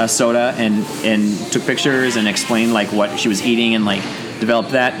a soda and took pictures and explained like what she was eating and like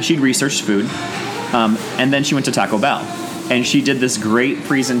developed that. She'd researched food, and then she went to Taco Bell, and she did this great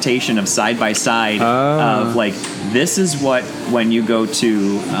presentation of side by side of like, this is what, when you go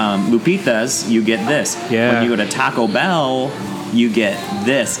to Lupita's, you get this. Yeah. When you go to Taco Bell, you get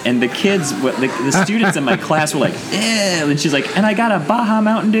this. And the kids, the students in my class were like, ew. And she's like, and I got a Baja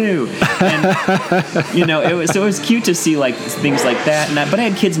Mountain Dew. And, it was cute to see like things like that. But I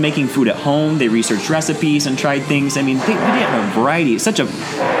had kids making food at home. They researched recipes and tried things. I mean, we did have a variety, such a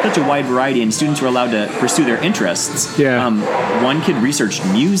wide variety, and students were allowed to pursue their interests. Yeah. One kid researched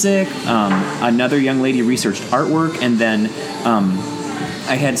music. Another young lady researched artwork. And then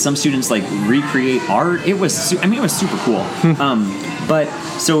I had some students like recreate art. It was super cool. But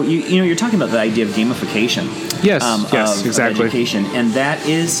so you're talking about the idea of gamification. Yes, of exactly. Education, and that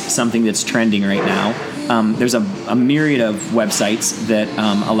is something that's trending right now. There's a myriad of websites that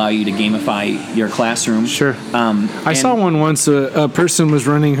allow you to gamify your classroom. Sure. I saw one once. A person was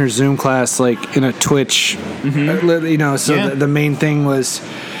running her Zoom class like in a Twitch. Mm-hmm. The main thing was,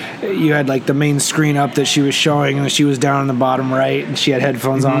 you had like the main screen up that she was showing, and she was down in the bottom right, and she had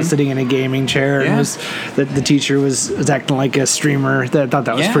headphones on, sitting in a gaming chair, and the teacher was acting like a streamer. I thought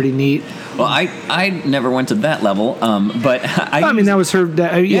that was pretty neat. Well, I never went to that level, but that was her.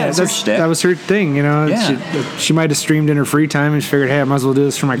 That was her thing. She might have streamed in her free time and she figured, hey, I might as well do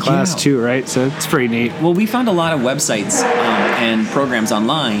this for my class too, right? So it's pretty neat. Well, we found a lot of websites and programs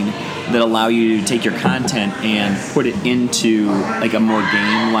online that allow you to take your content and put it into like a more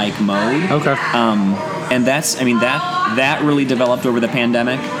game-like mode. Okay. And that really developed over the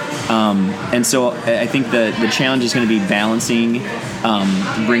pandemic. And so I think the challenge is going to be balancing,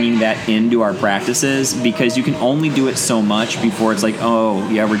 bringing that into our practices, because you can only do it so much before it's like, oh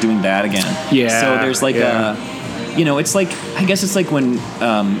yeah, we're doing that again. Yeah. So there's like it's like, I guess it's like when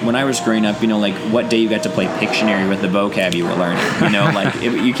I was growing up, like what day you got to play Pictionary with the vocab you were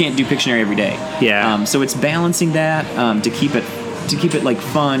learning. You can't do Pictionary every day. Yeah. So it's balancing that to keep it like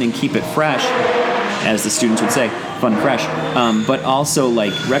fun and keep it fresh, as the students would say, fun and fresh. But also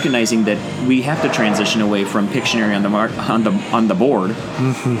like recognizing that we have to transition away from Pictionary on the board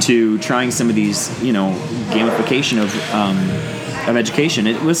to trying some of these gamification of education.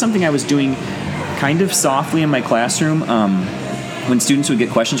 It was something I was doing kind of softly in my classroom. When students would get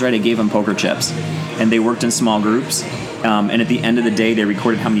questions right, I gave them poker chips, and they worked in small groups. And at the end of the day, they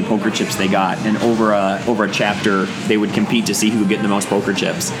recorded how many poker chips they got, and over a chapter, they would compete to see who would get the most poker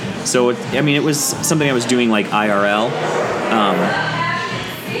chips. So it was something I was doing like IRL,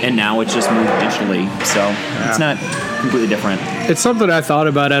 and now it's just moved digitally. So it's not completely different. It's something I thought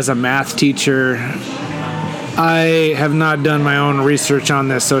about as a math teacher. I have not done my own research on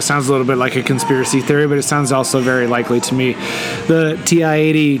this, so it sounds a little bit like a conspiracy theory, but it sounds also very likely to me. The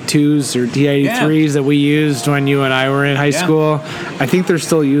TI-82s or TI-83s that we used when you and I were in high school, I think they're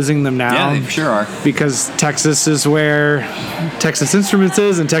still using them now. Yeah, they sure are. Because Texas is where Texas Instruments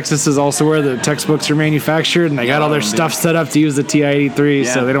is, and Texas is also where the textbooks are manufactured, and they got all their stuff set up to use the TI-83,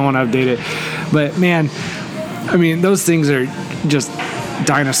 so they don't want to update it. But, man, those things are just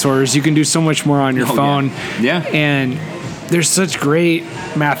dinosaurs. You can do so much more on your phone. Yeah. And there's such great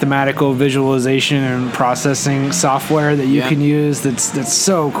mathematical visualization and processing software that you can use that's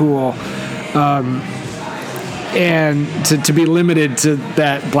so cool. And to be limited to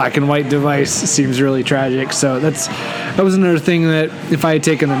that black and white device seems really tragic. So that was another thing that if I had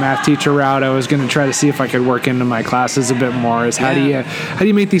taken the math teacher route, I was going to try to see if I could work into my classes a bit more. Is how do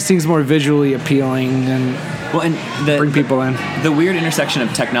you make these things more visually appealing and bring people in? The weird intersection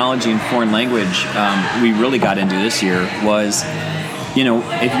of technology and foreign language we really got into this year was,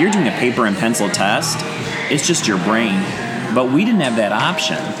 if you're doing a paper and pencil test, it's just your brain. But we didn't have that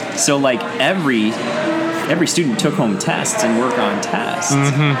option. So like every student took home tests and work on tests.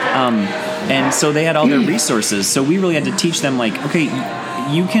 And so they had all their resources. So we really had to teach them like, okay,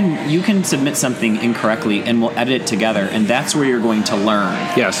 you can submit something incorrectly and we'll edit it together, and that's where you're going to learn.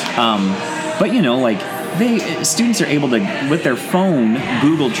 Yes. But students are able to, with their phone,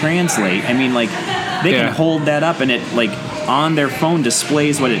 Google Translate. I mean, like, they can hold that up and it, like, on their phone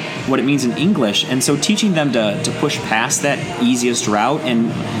displays what it means in English. And so teaching them to push past that easiest route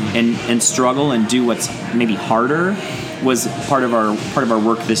and struggle and do what's maybe harder was part of our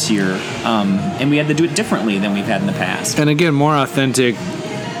work this year. And we had to do it differently than we've had in the past. And again, more authentic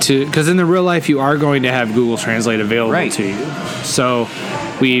because in the real life you are going to have Google Translate available to you. So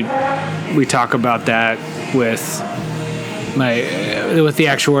we talk about that with the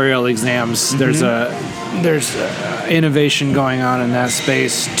actuarial exams. Mm-hmm. There's innovation going on in that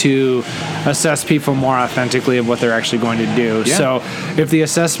space to assess people more authentically of what they're actually going to do. Yeah. So if the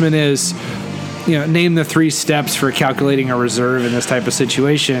assessment is, name the 3 steps for calculating a reserve in this type of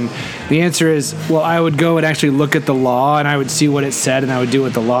situation, the answer is, well, I would go and actually look at the law and I would see what it said and I would do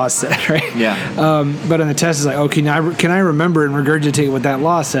what the law said, right? Yeah. But on the test, it's like, okay, now can I remember and regurgitate what that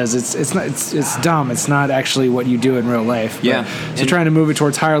law says? It's dumb. It's not actually what you do in real life. Yeah. So trying to move it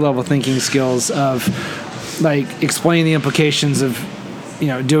towards higher level thinking skills of, like, explain the implications of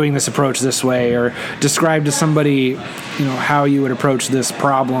doing this approach this way, or describe to somebody, how you would approach this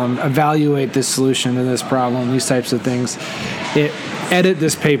problem, evaluate this solution to this problem, these types of things. Edit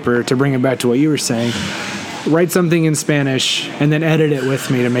this paper, to bring it back to what you were saying. Write something in Spanish and then edit it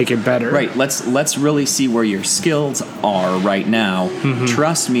with me to make it better. Right. Let's really see where your skills are right now. Mm-hmm.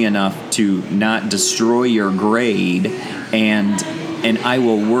 Trust me enough to not destroy your grade, and I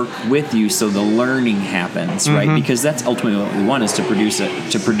will work with you so the learning happens, right? Mm-hmm. Because that's ultimately what we want, is to produce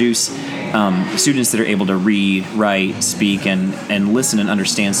students that are able to read, write, speak, and listen and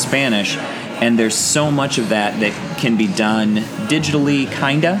understand Spanish. And there's so much of that can be done digitally,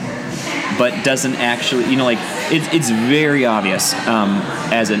 kinda, but doesn't actually, it's very obvious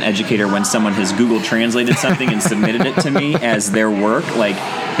as an educator when someone has Google translated something and submitted it to me as their work,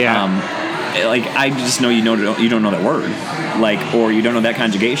 I just know you don't know that word, or you don't know that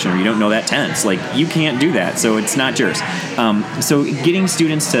conjugation, or you don't know that tense. You can't do that, so it's not yours. So getting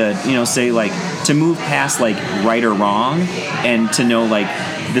students to say to move past right or wrong, and to know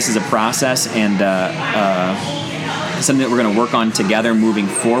this is a process and something that we're going to work on together moving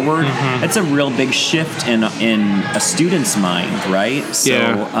forward. Mm-hmm. That's a real big shift in a student's mind, right? So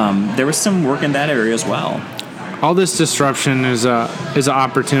there was some work in that area as well. All this disruption is an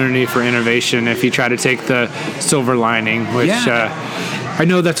opportunity for innovation if you try to take the silver lining, which I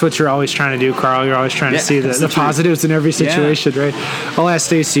know that's what you're always trying to do, Carl. You're always trying to see the positives in every situation, right? I'll ask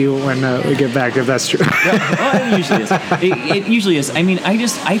Stacy when we get back if that's true. Well, it usually is. It usually is. I mean,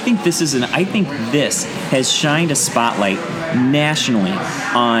 I think this has shined a spotlight nationally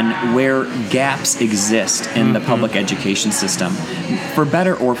on where gaps exist in the public education system, for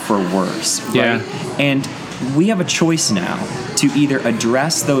better or for worse, right? Yeah. And we have a choice now to either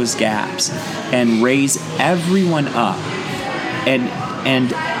address those gaps and raise everyone up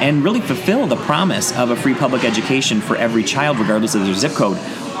and really fulfill the promise of a free public education for every child, regardless of their zip code,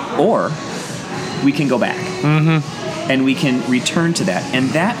 or we can go back. Mm-hmm. And we can return to that. And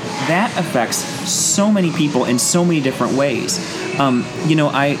that affects so many people in so many different ways.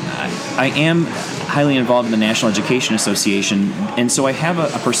 I am highly involved in the National Education Association, and so I have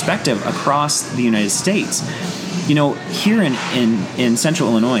a perspective across the United States. Here in Central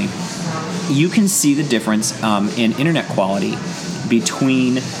Illinois, you can see the difference in internet quality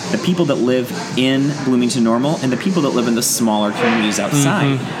between the people that live in Bloomington Normal and the people that live in the smaller communities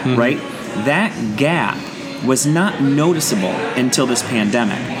outside, mm-hmm. right? That gap was not noticeable until this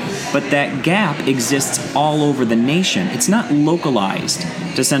pandemic. But that gap exists all over the nation. It's not localized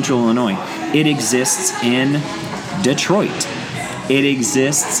to Central Illinois. It exists in Detroit. It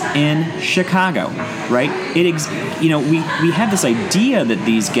exists in Chicago, right? We have this idea that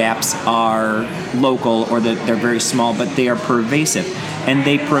these gaps are local or that they're very small, but they are pervasive. And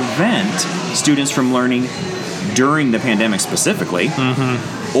they prevent students from learning during the pandemic specifically,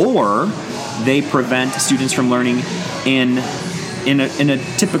 mm-hmm. or they prevent students from learning in a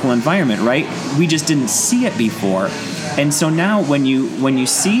typical environment, right? We just didn't see it before. And so now when you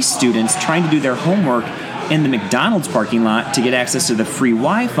see students trying to do their homework in the McDonald's parking lot to get access to the free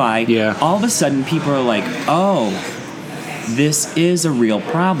Wi-Fi, all of a sudden people are like, oh, this is a real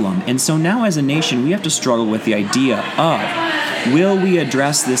problem. And so now as a nation, we have to struggle with the idea of, will we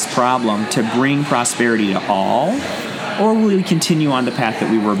address this problem to bring prosperity to all, or will we continue on the path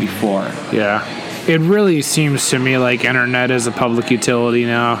that we were before? Yeah. It really seems to me like internet is a public utility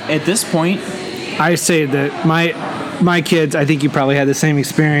now. At this point, I say that my kids, I think you probably had the same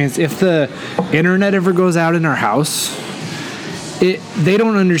experience. If the internet ever goes out in our house, they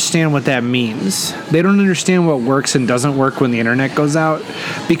don't understand what that means. They don't understand what works and doesn't work when the internet goes out,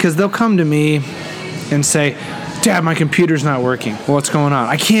 because they'll come to me and say, Dad, my computer's not working. Well, what's going on?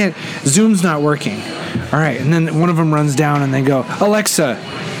 I can't. Zoom's not working. All right. And then one of them runs down and they go, Alexa,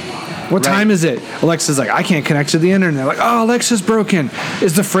 what time is it? Alexa's like, I can't connect to the internet. They're like, oh, Alexa's broken.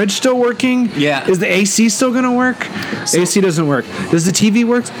 Is the fridge still working? Yeah. Is the AC still going to work? AC doesn't work. Does the TV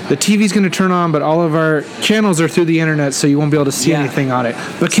work? The TV's going to turn on, but all of our channels are through the internet, so you won't be able to see anything on it.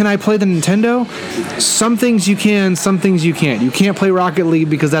 But can I play the Nintendo? Some things you can, some things you can't. You can't play Rocket League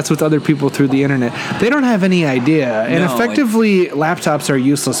because that's with other people through the internet. They don't have any idea. And effectively, laptops are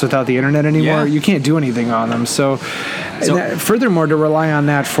useless without the internet anymore. Yeah. You can't do anything on them. So furthermore, to rely on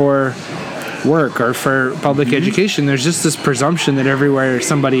that for work or for public education, there's just this presumption that everywhere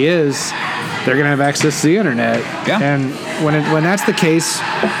somebody is, they're going to have access to the internet. Yeah. And when that's the case,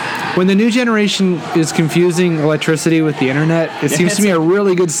 when the new generation is confusing electricity with the internet, it seems to me a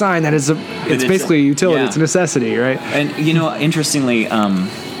really good sign that it's basically a utility. It's a necessity, right? And, interestingly,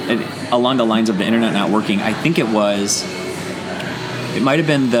 along the lines of the internet not working, I think it might have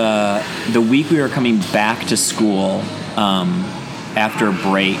been the week we were coming back to school after a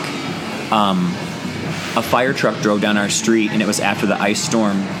break. A fire truck drove down our street, and it was after the ice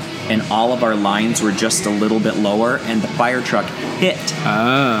storm, and all of our lines were just a little bit lower, and the fire truck hit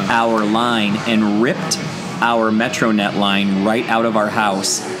our line and ripped our MetroNet line right out of our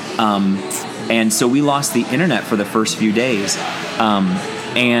house. And so we lost the internet for the first few days.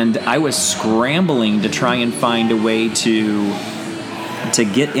 And I was scrambling to try and find a way to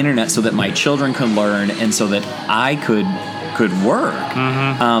get internet so that my children could learn and so that I could work.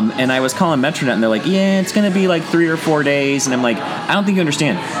 And I was calling MetroNet, and they're like, it's going to be like 3 or 4 days. And I'm like, I don't think you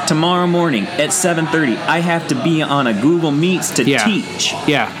understand. Tomorrow morning at 7:30, I have to be on a Google Meets to teach.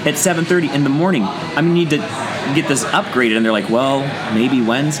 At 7:30 in the morning. I'm going to need to get this upgraded. And they're like, well, maybe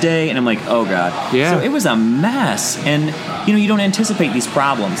Wednesday. And I'm like, oh, God. So it was a mess. And, you don't anticipate these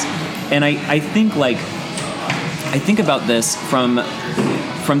problems. And I think about this from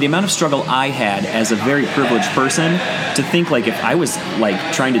the amount of struggle I had as a very privileged person to think like if I was like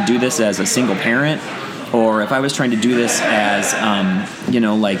trying to do this as a single parent, or if I was trying to do this as a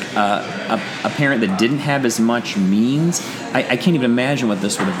parent that didn't have as much means, I can't even imagine what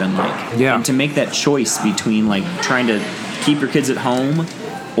this would have been like. And to make that choice between like trying to keep your kids at home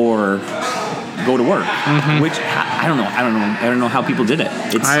or go to work, which I don't know how people did it.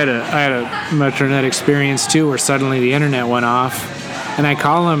 I had a MetroNet experience too, where suddenly the internet went off. And I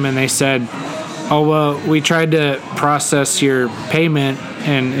call them, and they said, oh, well, we tried to process your payment,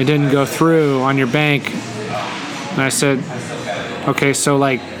 and it didn't go through on your bank. And I said, okay, so,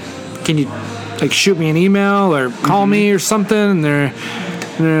 can you, shoot me an email or call me or something? And they're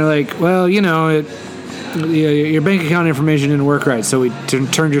like, well, your bank account information didn't work right, so we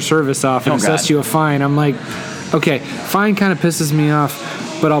turned your service off and assessed you a fine. I'm like, okay, fine kind of pisses me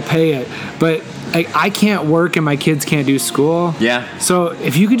off, but I'll pay it. But I can't work and my kids can't do school. So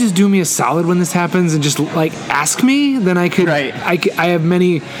if you could just do me a solid when this happens and just ask me, then I could. Right. I have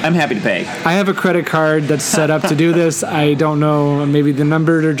many. I'm happy to pay. I have a credit card that's set up to do this. I don't know, maybe the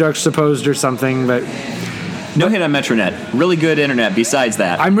numbers are juxtaposed or something, but. No hit on MetroNet. Really good internet. Besides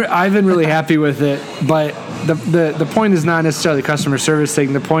that, I've been really happy with it. But the point is not necessarily customer service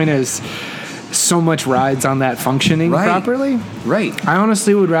thing. The point is so much rides on that functioning properly. Right. I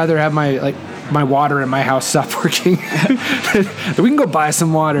honestly would rather have my water in my house stop working. We can go buy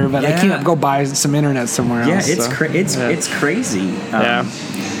some water, but I can't go buy some internet somewhere else. It's crazy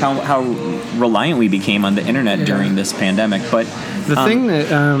how reliant we became on the internet during this pandemic. But the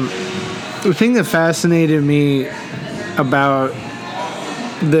thing that fascinated me about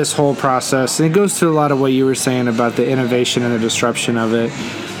this whole process, and it goes to a lot of what you were saying about the innovation and the disruption of it,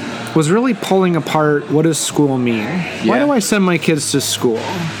 was really pulling apart what does school mean? Why do I send my kids to school?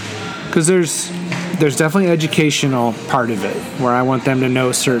 Because there's definitely an educational part of it where I want them to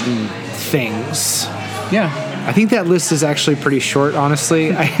know certain things. I think that list is actually pretty short,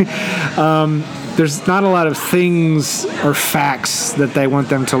 honestly. There's not a lot of things or facts that they want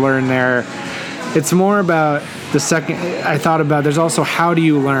them to learn there. It's more about the second I thought about. There's also how do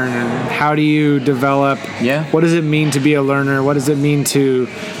you learn and how do you develop? What does it mean to be a learner? What does it mean to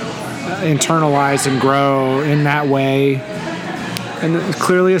internalize and grow in that way? And there's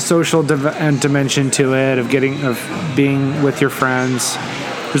clearly a social dimension to it of being with your friends.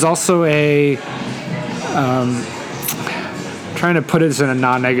 There's also trying to put it in a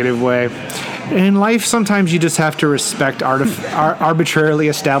non-negative way. in life, sometimes you just have to respect arbitrarily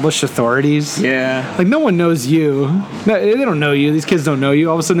established authorities. Yeah. Like, no one knows you. No, they don't know you. These kids don't know you.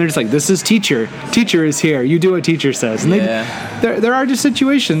 All of a sudden, they're just like, this is teacher. Teacher is here. You do what teacher says. And there are just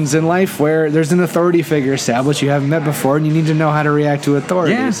situations in life where there's an authority figure established you haven't met before, and you need to know how to react to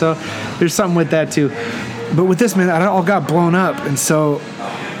authority. Yeah. So there's something with that, too. But with this, man, it all got blown up. And so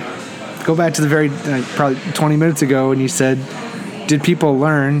go back to the very, probably 20 minutes ago when you said, did people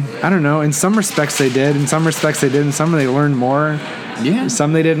learn? I don't know. In some respects they did. In some respects they didn't. Some they learned more. Yeah.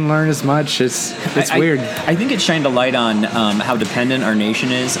 Some they didn't learn as much. It's weird. I think it shined a light on how dependent our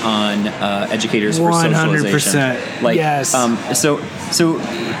nation is on educators for socialization. 100%. Like, yes. So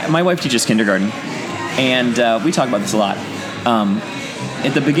my wife teaches kindergarten, and we talk about this a lot.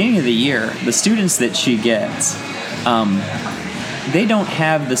 At the beginning of the year, the students that she gets, they don't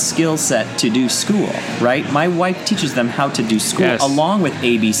have the skill set to do school, right? My wife teaches them how to do school along with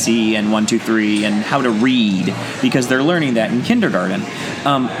ABC and 1, 2, 3 and how to read, because they're learning that in kindergarten.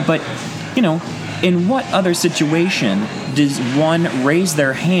 But, in what other situation does one raise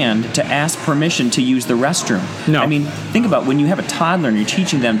their hand to ask permission to use the restroom? No. I mean, think about when you have a toddler and you're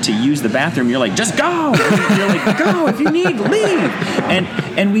teaching them to use the bathroom, you're like, just go! You're like, go! If you need, leave!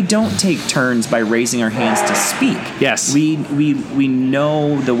 And we don't take turns by raising our hands to speak. Yes. We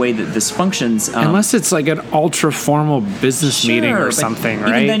know the way that this functions. Unless it's like an ultra formal business meeting or something,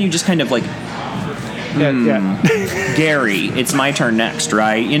 right? Even then you just kind of like, Gary, it's my turn next,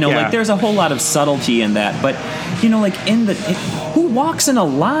 right? Like there's a whole lot of subtlety in that, but like who walks in a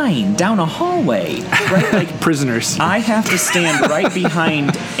line down a hallway, right? Like prisoners. I have to stand right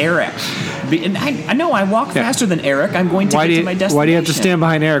behind Eric. And I know I walk faster than Eric. I'm going to get to my destination. Why do you have to stand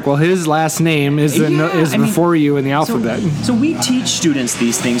behind Eric? Well, his last name is before you in the alphabet. So we teach students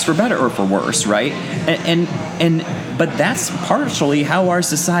these things for better or for worse, right? But that's partially how our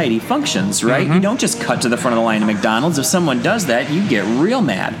society functions, right? Mm-hmm. You don't just cut to the front of the line at McDonald's. If someone does that, you get real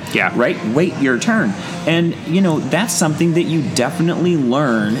mad. Yeah. Right? Wait your turn. And, that's something that you definitely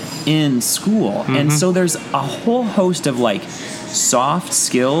learn in school. Mm-hmm. And so there's a whole host of soft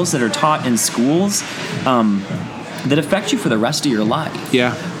skills that are taught in schools that affect you for the rest of your life.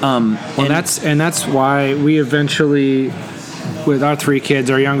 Yeah. That's why we eventually, with our 3 kids,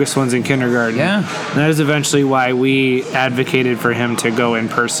 our youngest one's in kindergarten. Yeah. That is eventually why we advocated for him to go in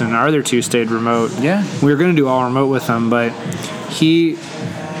person. Our other 2 stayed remote. Yeah. We were going to do all remote with him, but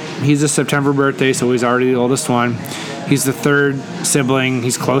he's a September birthday, so he's already the oldest one. He's the 3rd sibling.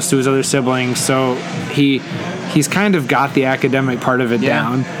 He's close to his other siblings, so he's kind of got the academic part of it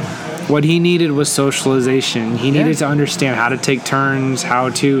down. What he needed was socialization. He needed to understand how to take turns, how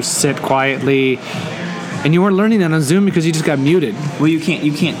to sit quietly. And you weren't learning that on Zoom because you just got muted. Well, you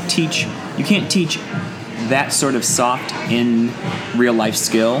can't teach that sort of soft in real life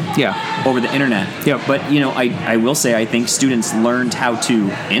skill over the internet. Yep. But I will say I think students learned how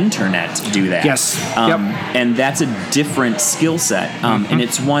to internet do that. Yes. And that's a different skill set. And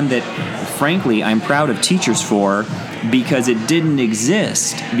it's one that frankly I'm proud of teachers for, because it didn't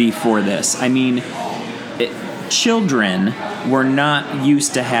exist before this. I mean, children were not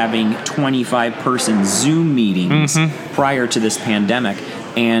used to having 25-person Zoom meetings prior to this pandemic,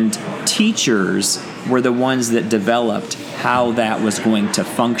 and teachers were the ones that developed how that was going to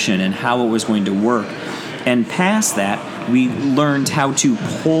function and how it was going to work. And past that, we learned how to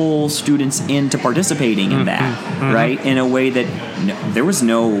pull students into participating in that, right? In a way that there was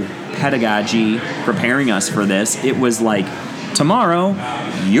no pedagogy preparing us for this. It was like, tomorrow,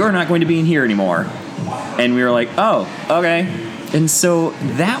 you're not going to be in here anymore. And we were like, oh, okay. And so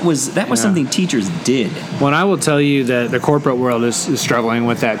that was something teachers did. Well, and I will tell you that the corporate world is struggling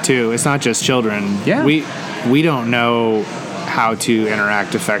with that too. It's not just children. Yeah. We don't know how to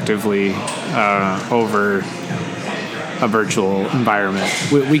interact effectively over a virtual environment.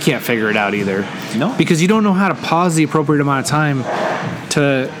 We can't figure it out either. No. Because you don't know how to pause the appropriate amount of time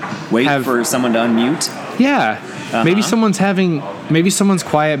to wait for someone to unmute. Yeah. Maybe someone's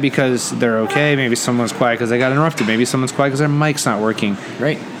quiet because they're okay. Maybe someone's quiet because they got interrupted. Maybe someone's quiet because their mic's not working.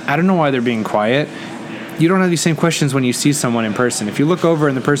 Right. I don't know why they're being quiet. You don't have these same questions when you see someone in person. If you look over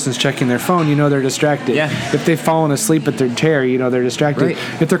and the person's checking their phone, you know they're distracted. Yeah. If they've fallen asleep at their chair, you know they're distracted.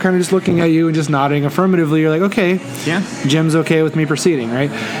 Right. If they're kind of just looking at you and just nodding affirmatively, you're like, okay, Jim's okay with me proceeding,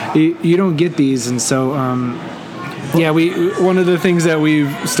 right? You don't get these, and so... one of the things that we've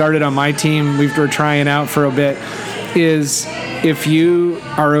started on my team, we're trying out for a bit, is if you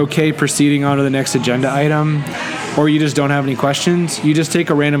are okay proceeding on to the next agenda item, or you just don't have any questions, you just take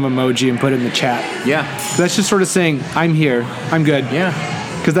a random emoji and put it in the chat. Yeah. That's just sort of saying, I'm here, I'm good. Yeah.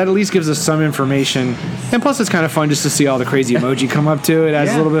 Because that at least gives us some information. And plus, it's kind of fun just to see all the crazy emoji come up too. It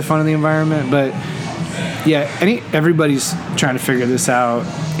adds a little bit of fun in the environment. But yeah, everybody's trying to figure this out,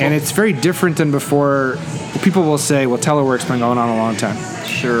 and it's very different than before. People will say, "Well, telework's been going on a long time."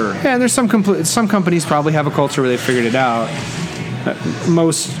 Sure. Yeah, and there's some companies probably have a culture where they figured it out.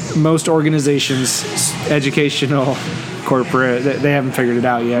 Most organizations, educational, corporate, they haven't figured it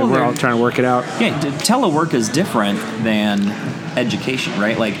out yet. We're all trying to work it out. Yeah, telework is different than education,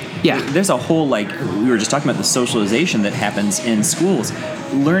 right? Like, there's a whole, like, we were just talking about the socialization that happens in schools.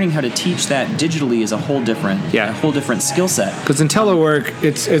 Learning how to teach that digitally is a whole different skill set. Because in telework,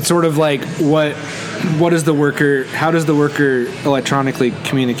 it's sort of like how does the worker electronically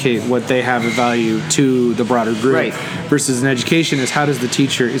communicate what they have of value to the broader group? Right. Versus in education is how does the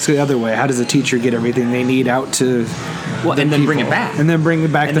teacher? It's the other way. How does the teacher get everything they need out to and then bring it back, and then bring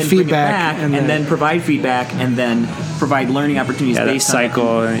it back, the feedback, and then provide feedback, and then provide learning opportunities based on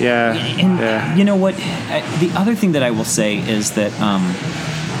cycle. And you know what? The other thing that I will say is that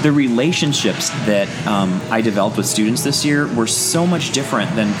the relationships that I developed with students this year were so much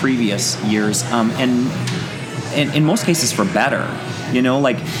different than previous years, and in most cases for better. You know,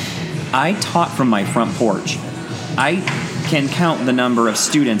 like I taught from my front porch. I can count the number of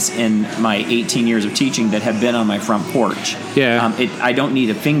students in my 18 years of teaching that have been on my front porch. Yeah. I don't need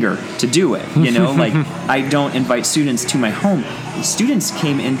a finger to do it. You know, like I don't invite students to my home. Students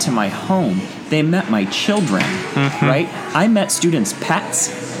came into my home. They met my children, right? I met students' pets.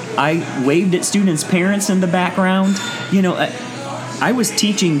 I waved at students' parents in the background. You know, I was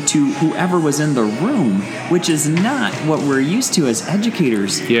teaching to whoever was in the room, which is not what we're used to as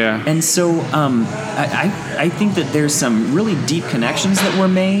educators. Yeah. And so I think that there's some really deep connections that were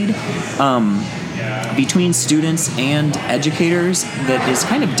made between students and educators that is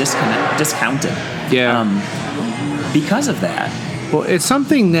kind of discounted. Yeah. Because of that. Well, it's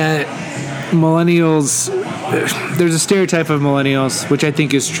something that millennials, there's a stereotype of millennials, which I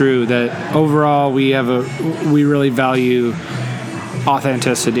think is true, that overall we really value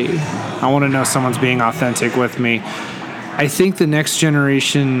authenticity. I want to know someone's being authentic with me. I think the next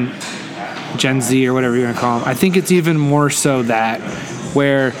generation, Gen Z or whatever you want to call them, I think it's even more so that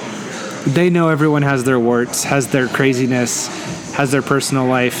where they know everyone has their warts, has their craziness, has their personal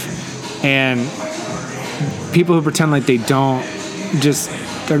life, and people who pretend like they don't,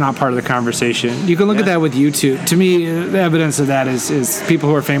 they're not part of the conversation. You can look at that with YouTube. To me, the evidence of that is people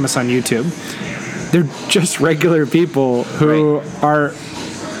who are famous on YouTube. They're just regular people who are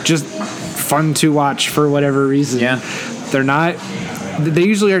just fun to watch for whatever reason. Yeah. They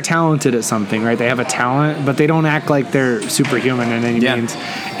usually are talented at something, right? They have a talent, but they don't act like they're superhuman in any means.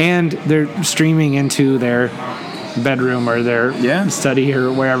 And they're streaming into their bedroom or their study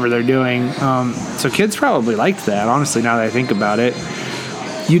or wherever they're doing. So kids probably liked that, honestly, now that I think about it.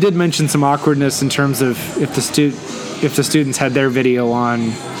 You did mention some awkwardness in terms of if the students had their video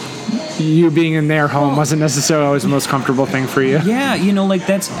on, you being in their home wasn't necessarily always the most comfortable thing for you. Yeah, you know, like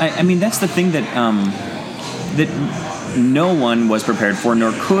that's the thing that that no one was prepared for,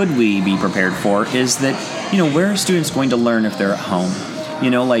 nor could we be prepared for, is that, you know, where are students going to learn if they're at home? You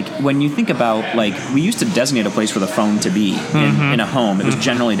know, like when you think about, like, we used to designate a place for the phone to be in a home. It was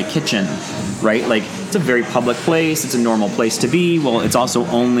generally the kitchen, right? Like, it's a very public place. It's a normal place to be. Well, it's also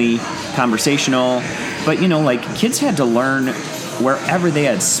only conversational. But, you know, like, kids had to learn wherever they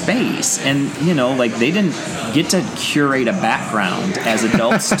had space, and, you know, like, they didn't get to curate a background as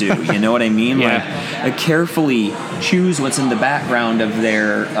adults do. You know what I mean? Like, carefully choose what's in the background of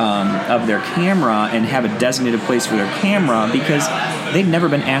their camera and have a designated place for their camera, because they've never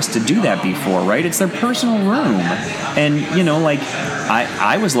been asked to do that before, right? It's their personal room. And, you know, like,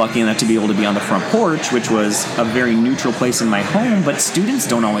 I was lucky enough to be able to be on the front porch, which was a very neutral place in my home, but students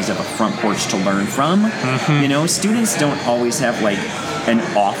don't always have a front porch to learn from. You know, students don't always have, like, an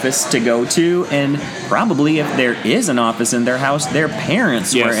office to go to, and probably if there is an office in their house, their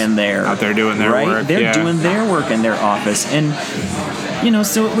parents were in there. Out there doing their work. They're doing their work in their office. And, you know,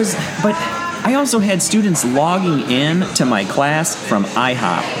 so it was, but I also had students logging in to my class from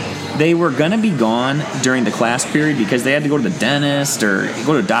IHOP. They were going to be gone during the class period because they had to go to the dentist or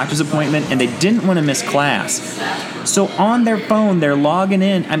go to a doctor's appointment, and they didn't want to miss class. So on their phone, they're logging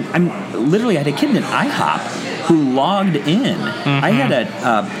in. I'm literally, I had a kid in IHOP who logged in. I had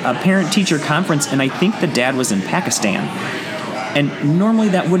a parent-teacher conference, and I think the dad was in Pakistan. And normally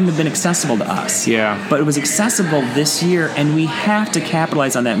that wouldn't have been accessible to us. Yeah. But it was accessible this year, and we have to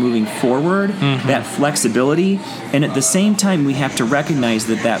capitalize on that moving forward, that flexibility. And at the same time, we have to recognize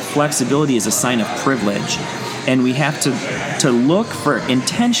that that flexibility is a sign of privilege. And we have to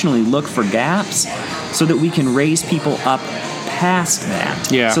intentionally look for gaps so that we can raise people up past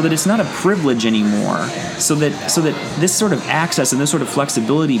that, Yeah. so that it's not a privilege anymore, so that this sort of access and this sort of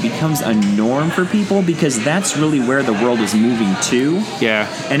flexibility becomes a norm for people, because that's really where the world is moving to. Yeah.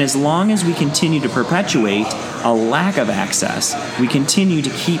 And as long as we continue to perpetuate a lack of access, we continue to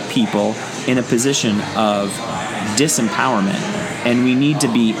keep people in a position of disempowerment, and we need to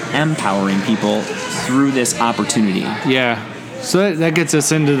be empowering people through this opportunity. Yeah. So that gets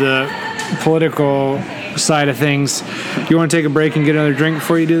us into the political side of things. You want to take a break and get another drink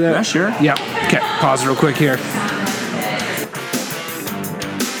before you do that? Yeah, sure. Yep. Okay. Pause real quick here.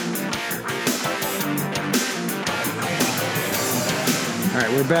 All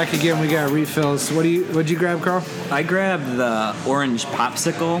right, we're back again. We got refills. What'd you grab, Carl? I grabbed the orange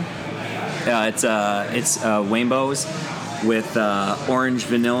popsicle. It's Rainbows with orange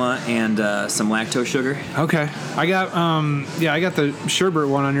vanilla and some lactose sugar. Okay. I got the sherbet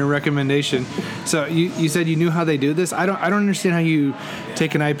one on your recommendation. So you said you knew how they do this? I don't understand how you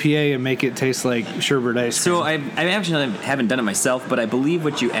take an IPA and make it taste like sherbet ice cream. So I actually haven't done it myself, but I believe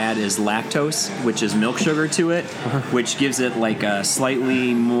what you add is lactose, which is milk sugar to it, which gives it like a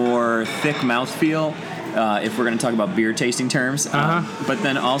slightly more thick mouthfeel. If we're going to talk about beer tasting terms, but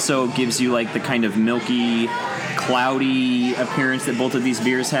then also gives you like the kind of milky, cloudy appearance that both of these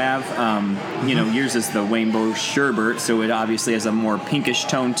beers have. You know, yours is the Rainbow Sherbet, so it obviously has a more pinkish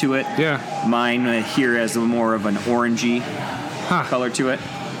tone to it. Yeah. Mine here has more of an orangey color to it.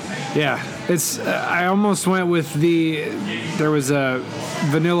 Yeah. It's. I almost went with there was a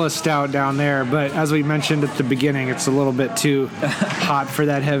vanilla stout down there, but as we mentioned at the beginning, it's a little bit too hot for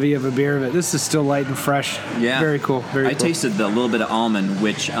that heavy of a beer. But this is still light and fresh. Yeah. Very cool. Very cool. I tasted the little bit of almond,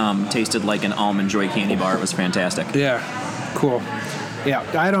 which tasted like an Almond Joy candy bar. It was fantastic. Yeah. Cool. Yeah.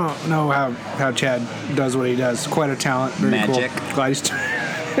 I don't know how Chad does what he does. Quite a talent. Very Magic. Cool.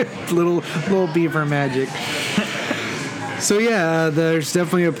 little beaver magic. So yeah, there's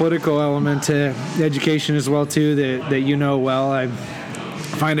definitely a political element to education as well too that you know well. I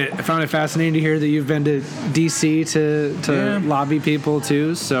found it fascinating to hear that you've been to DC to lobby people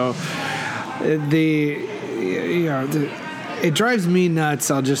too. So it drives me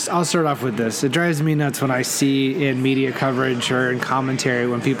nuts. I'll start off with this. It drives me nuts when I see in media coverage or in commentary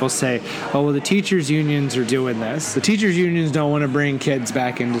when people say, "Oh, well, the teachers' unions are doing this. The teachers' unions don't want to bring kids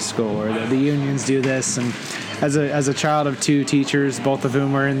back into school, or the unions do this." And as a child of two teachers, both of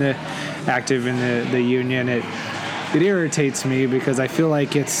whom are active in the union, it irritates me because I feel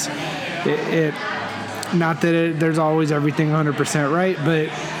like it's not that there's always everything 100% right, but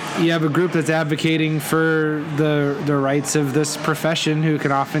you have a group that's advocating for the rights of this profession who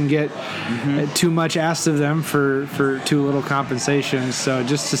can often get too much asked of them for too little compensation. So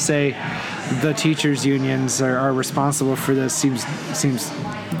just to say the teachers' unions are responsible for this seems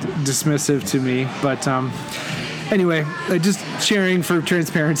dismissive to me. But anyway, just sharing for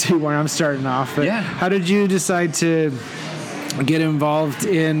transparency where I'm starting off. But how did you decide to get involved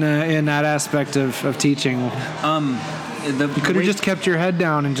in that aspect of teaching? You could have just kept your head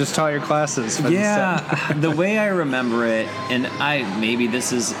down and just taught your classes. Yeah, the way I remember it, and maybe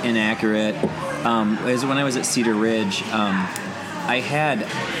this is inaccurate, is when I was at Cedar Ridge, I had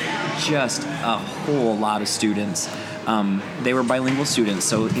just a whole lot of students. They were bilingual students,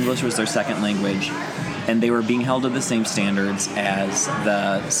 so English was their second language, and they were being held to the same standards as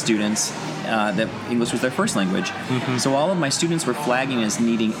the students that English was their first language. So all of my students were flagging as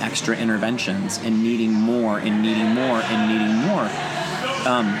needing extra interventions and needing more and needing more and needing more.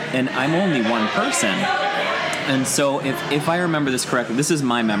 And I'm only one person. And so if I remember this correctly, this is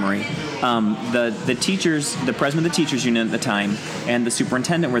my memory, the teachers, the president of the teachers union at the time and the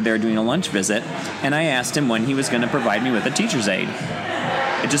superintendent were there doing a lunch visit, and I asked him when he was going to provide me with a teacher's aide.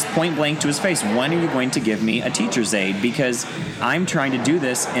 Just point blank to his face, when are you going to give me a teacher's aide? Because I'm trying to do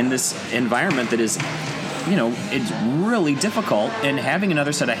this in this environment that is, it's really difficult, and having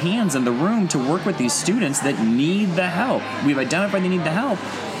another set of hands in the room to work with these students that need the help. We've identified they need the help.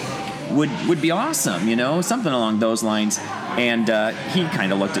 Would be awesome, something along those lines. And he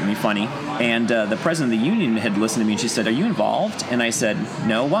kind of looked at me funny. And the president of the union had listened to me, and she said, "Are you involved?" And I said,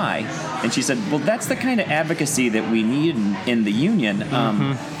 "No, why?" And she said, "Well, that's the kind of advocacy that we need in the union."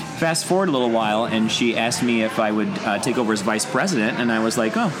 Fast forward a little while, and she asked me if I would take over as vice president, and I was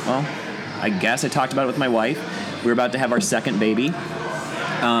like, "Oh, well, I guess." I talked about it with my wife. We were about to have our second baby,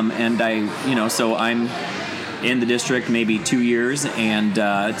 and so I'm in the district maybe 2 years, and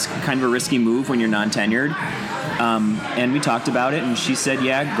it's kind of a risky move when you're non-tenured. And we talked about it, and she said,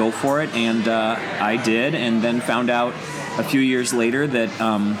 "Yeah, go for it." And I did, and then found out a few years later that,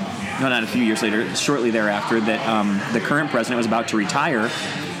 not a few years later, shortly thereafter, that the current president was about to retire,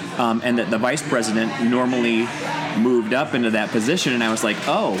 and that the vice president normally moved up into that position, and I was like,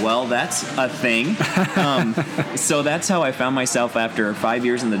 oh, well, that's a thing. So that's how I found myself after 5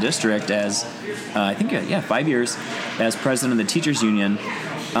 years in the district as, 5 years as president of the teachers union.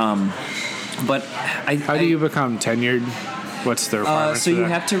 But how do you become tenured? What's the requirement? So you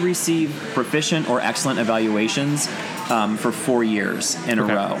have to receive proficient or excellent evaluations for 4 years in a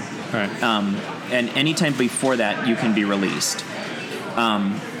row. All right. And anytime before that, you can be released.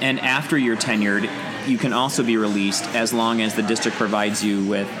 And after you're tenured, you can also be released as long as the district provides you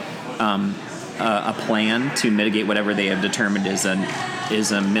with a plan to mitigate whatever they have determined is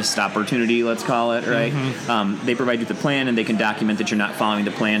a missed opportunity, let's call it, right? Mm-hmm. They provide you with a plan, and they can document that you're not following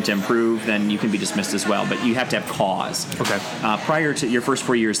the plan to improve, then you can be dismissed as well. But you have to have cause. Okay. Prior to your first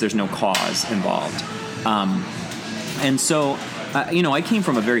 4 years, there's no cause involved. And so, I came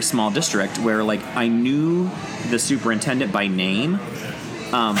from a very small district where, like, I knew the superintendent by name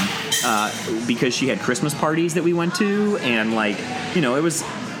because she had Christmas parties that we went to, and, like, it was...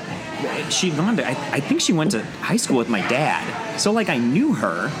 She'd gone to, I think she went to high school with my dad. So, like, I knew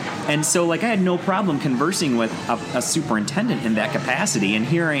her. And so, like, I had no problem conversing with a superintendent in that capacity. And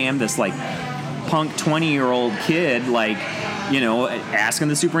here I am, this, like, punk 20-year-old kid, like, asking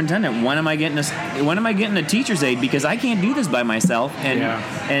the superintendent, when am I getting a teacher's aide? Because I can't do this by myself. And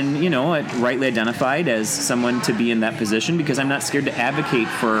rightly identified as someone to be in that position because I'm not scared to advocate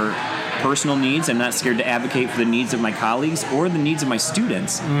for personal needs. I'm not scared to advocate for the needs of my colleagues or the needs of my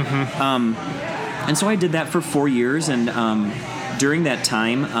students. Mm-hmm. And so I did that for 4 years, and during that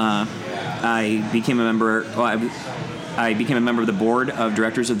time, I became a member. I became a member of the board of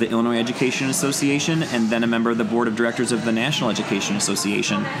directors of the Illinois Education Association, and then a member of the board of directors of the National Education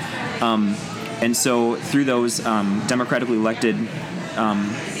Association. And so through those democratically elected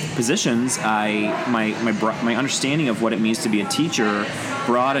positions, my understanding of what it means to be a teacher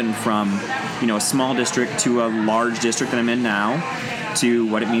broadened from a small district to a large district that I'm in now, to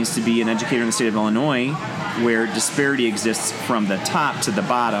what it means to be an educator in the state of Illinois, where disparity exists from the top to the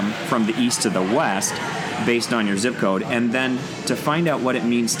bottom, from the east to the west, based on your zip code, and then to find out what it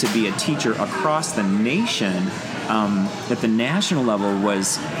means to be a teacher across the nation at the national level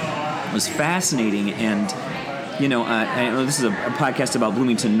was fascinating. And I know this is a podcast about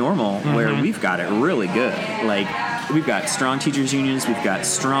Bloomington Normal, where we've got it really good. Like, we've got strong teachers unions, we've got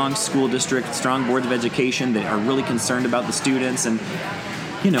strong school districts, strong boards of education that are really concerned about the students, and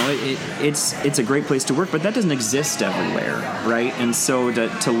it's a great place to work, but that doesn't exist everywhere, right? And so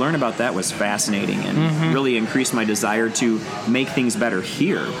to learn about that was fascinating, and really increased my desire to make things better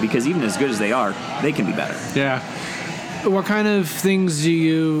here, because even as good as they are, they can be better. Yeah. What kind of things do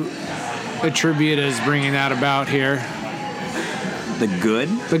you attribute as bringing that about here? The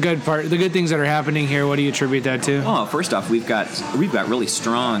good part, the good things that are happening here. What do you attribute that to? Oh, first off, we've got really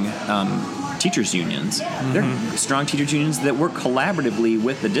strong teachers unions. They're strong teachers unions that work collaboratively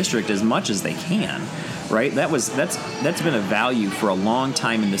with the district as much as they can. Right? That's been a value for a long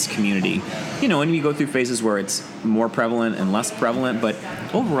time in this community. And you go through phases where it's more prevalent and less prevalent, but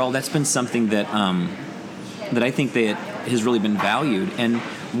overall, that's been something that I think that has really been valued. And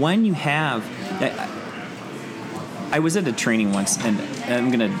when you have, I was at a training once, and I'm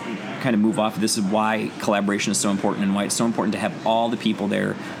going to kind of move off. This is why collaboration is so important, and why it's so important to have all the people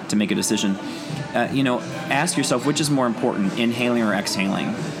there to make a decision. Ask yourself, which is more important, inhaling or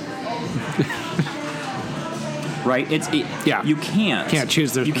exhaling? Right? You can't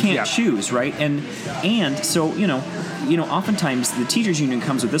choose. You can't choose, right? And so oftentimes the teachers union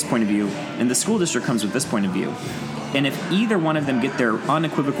comes with this point of view, and the school district comes with this point of view. And if either one of them get their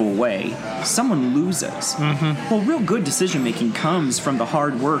unequivocal way, someone loses. Well, real good decision-making comes from the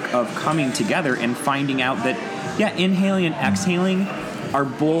hard work of coming together and finding out that, inhaling and exhaling are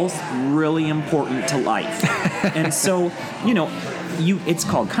both really important to life. And so, it's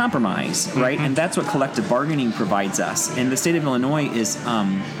called compromise, right? And that's what collective bargaining provides us. And the state of Illinois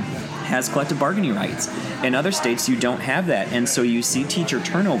has collective bargaining rights. In other states, you don't have that. And so you see teacher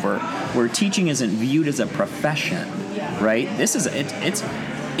turnover, where teaching isn't viewed as a profession, right? It's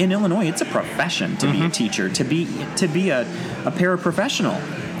in Illinois, it's a profession to be a teacher. To be a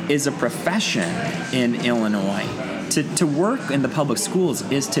paraprofessional is a profession in Illinois. To work in the public schools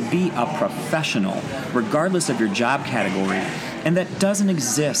is to be a professional, regardless of your job category. And that doesn't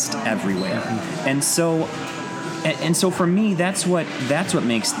exist everywhere. And so for me, that's what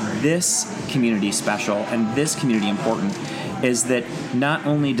makes this community special and this community important, is that not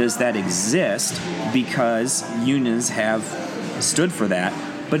only does that exist because unions have stood for that,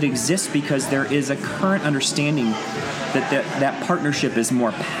 but it exists because there is a current understanding that partnership is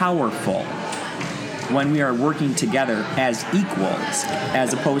more powerful when we are working together as equals,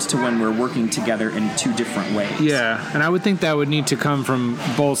 as opposed to when we're working together in two different ways. Yeah, and I would think that would need to come from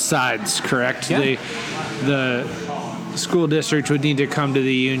both sides, correct? Yeah. The school district would need to come to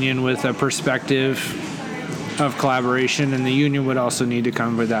the union with a perspective of collaboration, and the union would also need to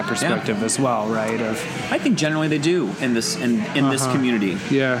come with that perspective as well, right? I think generally they do in this this community.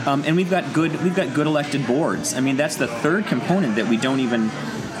 Yeah. And we've got good elected boards. I mean, that's the third component that we don't even,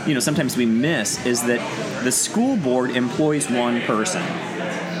 sometimes we miss, is that the school board employs one person,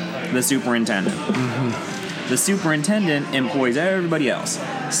 the superintendent. Mm-hmm. The superintendent employs everybody else.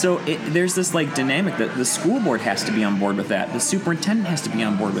 So there's this dynamic that the school board has to be on board with that. The superintendent has to be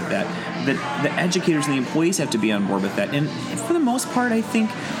on board with that. The educators and the employees have to be on board with that. And for the most part, I think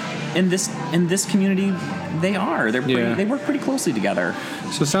in this community, they are. They work pretty closely together.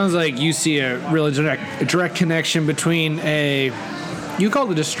 So it sounds like you see a really direct connection between you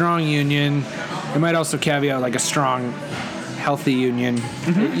called it a strong union. It might also caveat a strong, healthy union.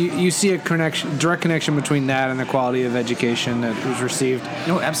 Mm-hmm. You see a direct connection between that and the quality of education that was received.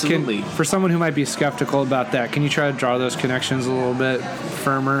 No, absolutely. For someone who might be skeptical about that, can you try to draw those connections a little bit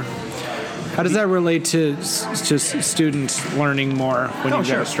firmer? How does that relate to just students learning more when you've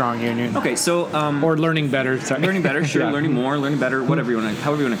got a strong union? Okay, so or learning better. Sorry. Learning better, sure. Yeah. Learning more, learning better, however you want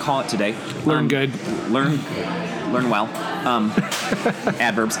to call it today. Learn good. Learn well.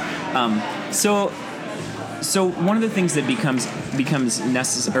 Adverbs. So one of the things that becomes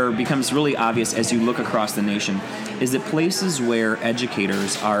necessary or becomes really obvious as you look across the nation is that places where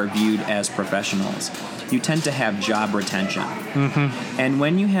educators are viewed as professionals, you tend to have job retention. Mm-hmm. And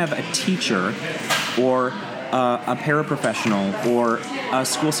when you have a teacher or a paraprofessional or a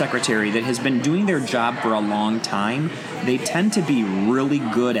school secretary that has been doing their job for a long time, they tend to be really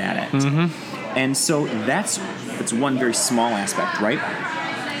good at it. Mm-hmm. And so that's one very small aspect, right?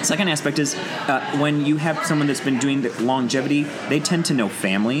 Second aspect is when you have someone that's been doing the longevity, they tend to know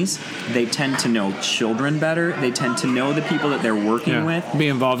families. They tend to know children better. They tend to know the people that they're working with. Be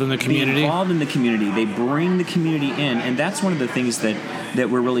involved in the community. They bring the community in. And that's one of the things that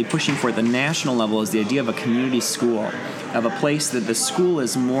we're really pushing for at the national level is the idea of a community school, of a place that the school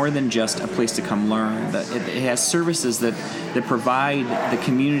is more than just a place to come learn. That it has services that provide the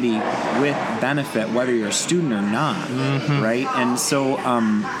community with benefit, whether you're a student or not, mm-hmm. right? And so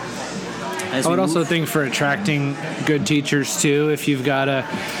I would also think for attracting good teachers too, if you've got a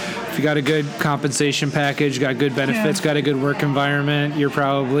good compensation package, got good benefits, got a good work environment, you're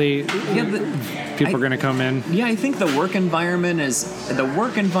probably people are going to come in. Yeah, I think the work environment is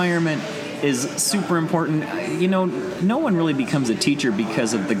super important. No one really becomes a teacher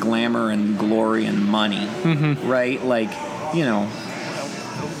because of the glamour and glory and money, mm-hmm. right?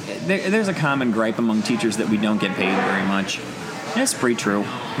 There's a common gripe among teachers that we don't get paid very much. That's pretty true.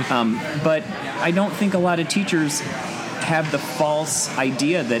 But I don't think a lot of teachers have the false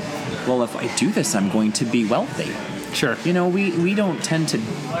idea that, well, if I do this, I'm going to be wealthy. Sure. We don't tend to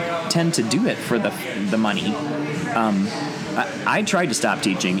do it for the money. I tried to stop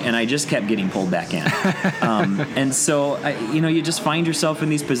teaching, and I just kept getting pulled back in. And so, you just find yourself in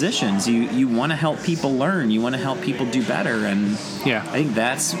these positions. You want to help people learn. You want to help people do better. And I think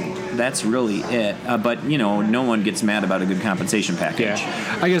that's really it. But, no one gets mad about a good compensation package.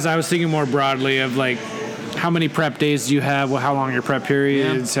 Yeah. I guess I was thinking more broadly of, how many prep days do you have? Well, how long are your prep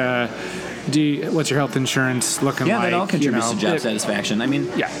periods? Yeah. What's your health insurance looking like? Yeah, that all contributes to job satisfaction. I mean,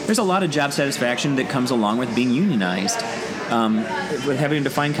 there's a lot of job satisfaction that comes along with being unionized, with having a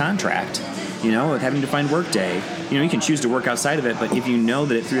defined contract, with having a defined work day. You can choose to work outside of it, but if you know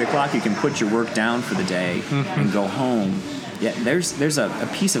that at 3 o'clock you can put your work down for the day mm-hmm. and go home, there's a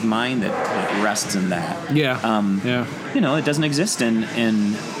peace of mind that rests in that. It doesn't exist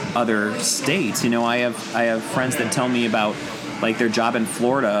in other states. I have friends that tell me about their job in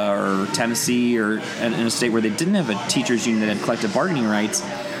Florida or Tennessee or in a state where they didn't have a teachers union that had collective bargaining rights,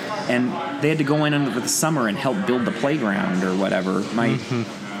 and they had to go in over the summer and help build the playground or whatever. My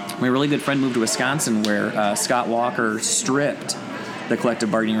really good friend moved to Wisconsin where Scott Walker stripped the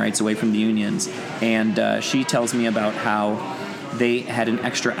collective bargaining rights away from the unions, and she tells me about how they had an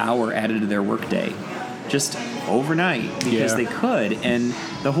extra hour added to their workday just overnight because they could, and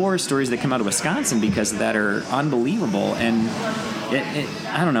the horror stories that come out of Wisconsin because of that are unbelievable. And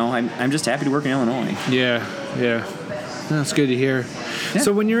I don't know, I'm just happy to work in Illinois. That's good to hear.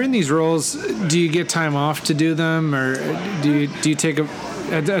 So when you're in these roles, do you get time off to do them, or do you take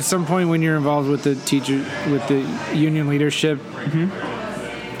at some point when you're involved with the union leadership, mm-hmm.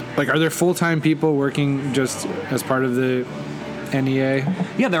 Are there full-time people working just as part of the NEA?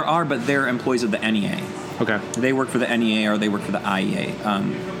 Yeah, there are, but they're employees of the NEA. Okay. They work for the NEA or they work for the IEA.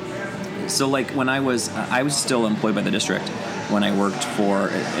 So like when I was still employed by the district when I worked for,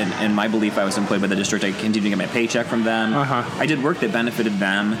 in my belief I was employed by the district. I continued to get my paycheck from them. I did work that benefited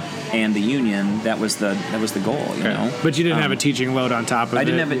them and the union. That was the goal, you know. But you didn't have a teaching load on top of it? I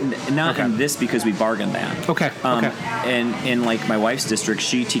didn't have it, not in this because we bargained that. Okay. And in like my wife's district,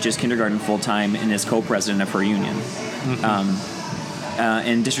 she teaches kindergarten full-time and is co-president of her union.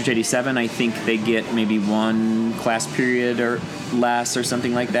 In District 87, I think they get maybe one class period or less or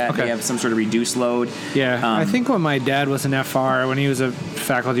something like that. They have some sort of reduced load. Yeah, I think when my dad was an FR, when he was a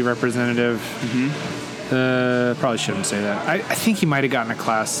faculty representative, probably shouldn't say that. I think he might have gotten a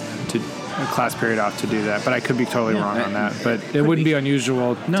class period off to do that, but I could be totally wrong on that. But it wouldn't be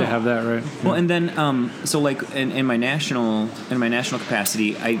unusual to have that, right? Well, and then so like in my national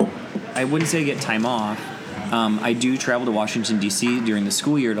capacity, I wouldn't say I get time off. I do travel to Washington, D.C. during the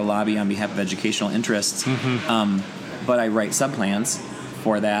school year to lobby on behalf of educational interests, but I write subplans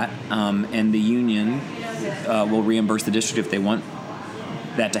for that, and the union will reimburse the district if they want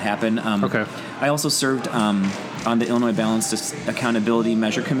that to happen. I also served on the Illinois Balanced Accountability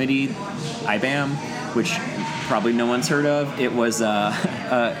Measure Committee, IBAM, which probably no one's heard of. It was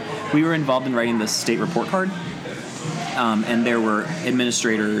we were involved in writing the state report card, and there were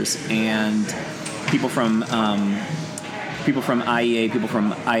administrators and people from IEA, people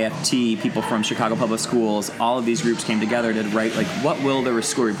from IFT, people from Chicago Public Schools. All of these groups came together to write, like, what will the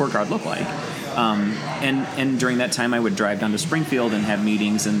school report card look like? And during that time, I would drive down to Springfield and have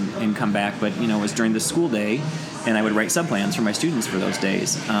meetings and come back. But, you know, it was during the school day, and I would write subplans for my students for those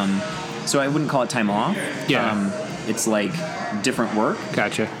days. So I wouldn't call it time off. It's like different work.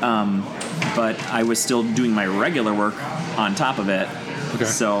 Gotcha. But I was still doing my regular work on top of it.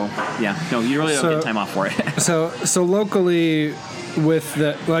 So, yeah, no, you really don't get time off for it. So locally with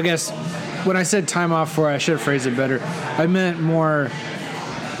I guess when I said time off for it, I should have phrased it better. I meant more,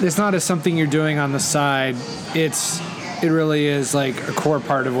 it's not as something you're doing on the side. It really is like a core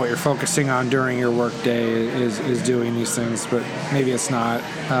part of what you're focusing on during your work day is doing these things, but maybe it's not.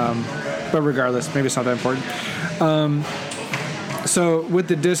 But regardless, maybe it's not that important. So with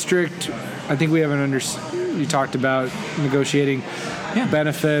the district, I think we haven't you talked about negotiating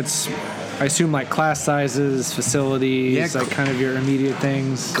benefits. I assume like class sizes, facilities, like kind of your immediate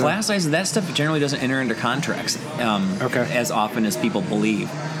things. So. Class sizes, that stuff generally doesn't enter into contracts as often as people believe.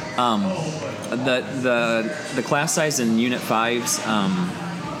 The class size in Unit 5's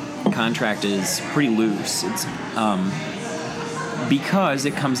contract is pretty loose. It's because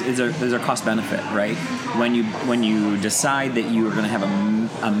there's a cost benefit, right? When you decide that you are going to have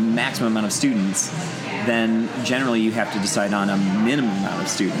a maximum amount of students, then generally you have to decide on a minimum amount of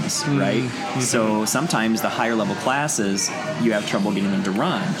students, right? So sometimes the higher level classes, you have trouble getting them to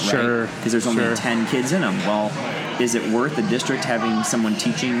run, right? Because there's only 10 kids in them. Well, is it worth the district having someone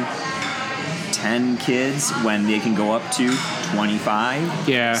teaching 10 kids when they can go up to 25?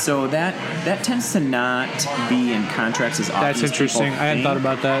 Yeah. So that tends to not be in contracts as often. That's interesting. I hadn't thought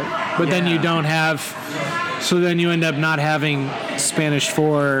about that. But then you don't have, so then you end up not having Spanish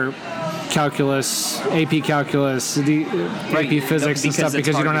 4, calculus, AP calculus, AP physics and stuff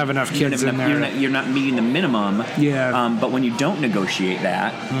because you don't have enough kids in there. You're not meeting the minimum. Yeah. But when you don't negotiate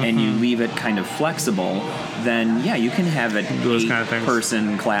that and you leave it kind of flexible, then you can have an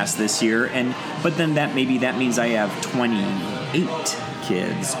 8-person class this year, but then that means I have 28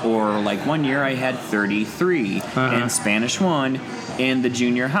 kids, or like one year I had 33 in Spanish 1 in the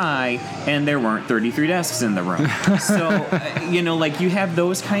junior high, and there weren't 33 desks in the room. So, like you have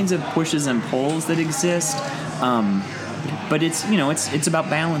those kinds of pushes and pulls that exist. But it's about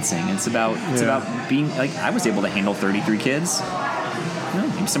balancing. It's about being like, I was able to handle 33 kids.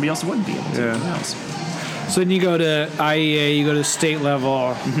 Maybe somebody else wouldn't be able to. Who knows? So then you go to IEA, you go to state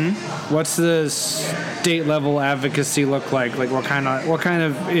level. What's the state level advocacy look like? Like what kind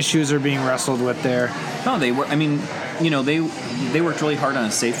of issues are being wrestled with there? No, they were. I mean, they worked really hard on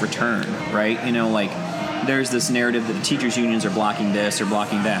a safe return, right? Like there's this narrative that the teachers' unions are blocking this or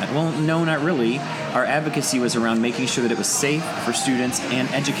blocking that. Well, no, not really. Our advocacy was around making sure that it was safe for students and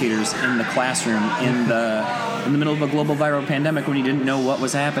educators in the classroom in the middle of a global viral pandemic when you didn't know what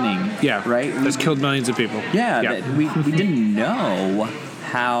was happening. Yeah, right. It's killed millions of people. Yeah. We didn't know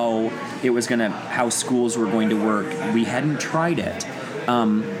how schools were going to work. We hadn't tried it.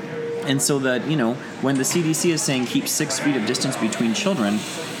 And so when the CDC is saying keep 6 feet of distance between children,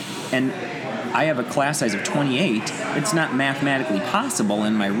 and I have a class size of 28, it's not mathematically possible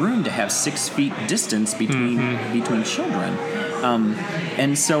in my room to have 6 feet distance between children.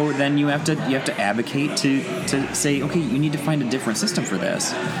 And so then you have to advocate to say, okay, you need to find a different system for this,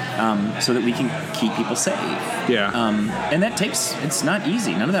 so that we can keep people safe. Yeah. And it's not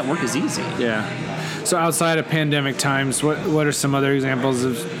easy. None of that work is easy. Yeah. So outside of pandemic times, what are some other examples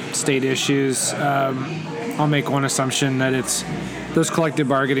of state issues? I'll make one assumption that it's those collective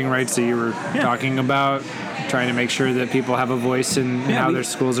bargaining rights that you were talking about, trying to make sure that people have a voice in how their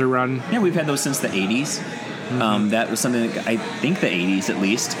schools are run. Yeah, we've had those since the 80s. That was something that I think the 80s at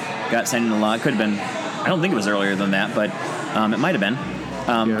least got signed into law. It could have been, I don't think it was earlier than that, but it might have been.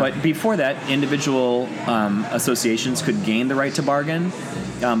 But before that, individual associations could gain the right to bargain,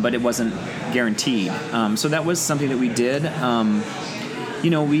 but it wasn't guaranteed. So that was something that we did.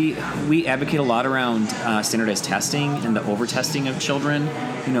 We advocate a lot around standardized testing and the over-testing of children.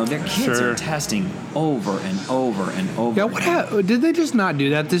 Their kids are testing over and over and over. Yeah, did they just not do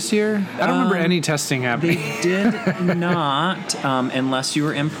that this year? I don't remember any testing happening. They did not, unless you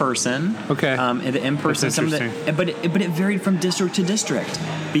were in person. Okay. The in-person, but it varied from district to district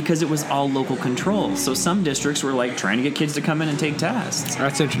because it was all local control. So some districts were like trying to get kids to come in and take tests.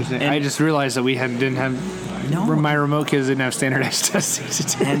 That's interesting. I just realized that we didn't have. No. My remote kids didn't have standardized testing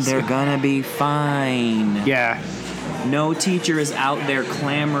to do. And they're gonna be fine. Yeah. No teacher is out there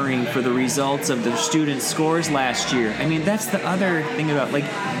clamoring for the results of the students' scores last year. I mean, that's the other thing about, like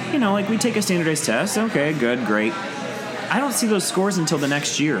we take a standardized test. Okay, good, great. I don't see those scores until the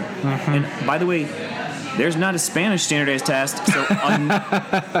next year. Mm-hmm. And by the way, there's not a Spanish standardized test, so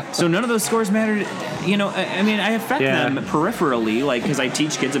so none of those scores matter. I affect them peripherally, like because I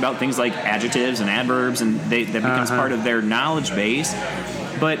teach kids about things like adjectives and adverbs, and that becomes part of their knowledge base.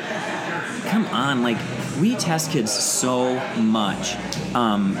 But come on, like we test kids so much,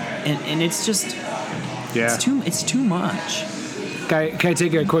 and it's just it's too much. Can I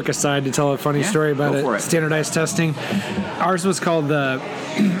take a quick aside to tell a funny story about standardized testing? Ours was called the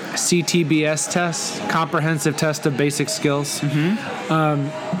CTBS test, Comprehensive Test of Basic Skills.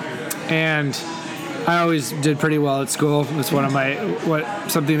 Mm-hmm. And I always did pretty well at school. It's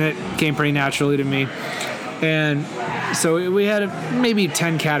something that came pretty naturally to me. And so we had maybe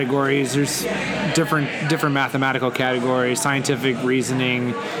 10 categories. There's different mathematical categories, scientific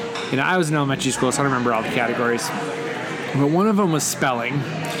reasoning. I was in elementary school, so I don't remember all the categories. But one of them was spelling.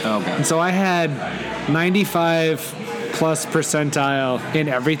 Okay. And so I had 95 plus percentile in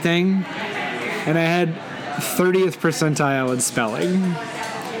everything, and I had 30th percentile in spelling.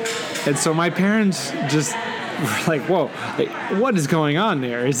 And so my parents just were like, whoa, what is going on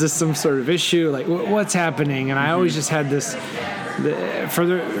there? Is this some sort of issue? Like, what's happening? And I always just had this, for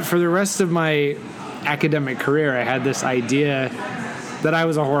the rest of my academic career, I had this idea that I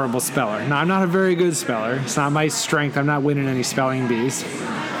was a horrible speller. Now, I'm not a very good speller. It's not my strength. I'm not winning any spelling bees.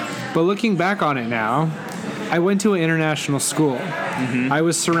 But looking back on it now, I went to an international school. Mm-hmm. I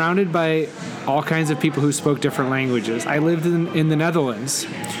was surrounded by all kinds of people who spoke different languages. I lived in the Netherlands,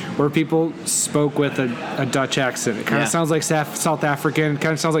 where people spoke with a Dutch accent. It kind of sounds like South African. It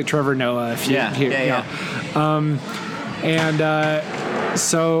kind of sounds like Trevor Noah.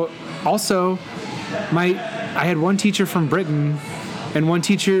 So also, I had one teacher from Britain and one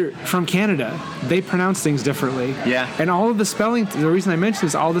teacher from Canada. They pronounce things differently. Yeah. And all of the spelling, the reason I mentioned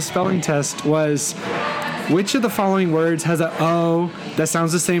this, all the spelling test was, which of the following words has an O that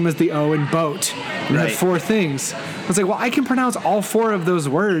sounds the same as the O in boat? And it had 4 things. I was like, well, I can pronounce all 4 of those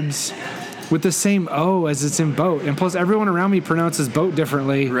words with the same O as it's in boat. And plus, everyone around me pronounces boat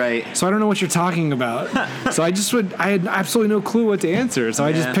differently. Right. So I don't know what you're talking about. So I had absolutely no clue what to answer. So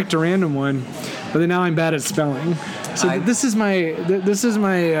I just picked a random one. But then now I'm bad at spelling. So this is my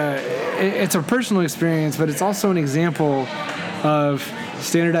it's a personal experience, but it's also an example of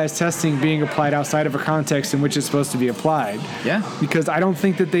standardized testing being applied outside of a context in which it's supposed to be applied. Yeah. Because I don't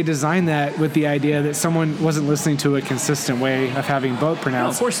think that they designed that with the idea that someone wasn't listening to a consistent way of having boat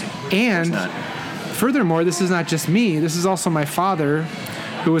pronounced. No, of course. And furthermore, this is not just me. This is also my father,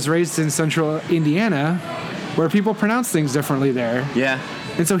 who was raised in central Indiana, where people pronounce things differently there. Yeah.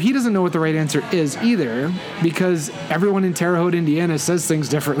 And so he doesn't know what the right answer is either, because everyone in Terre Haute, Indiana says things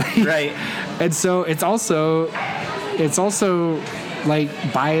differently. Right. And so it's also like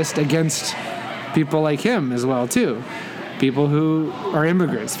biased against people like him as well too. People who are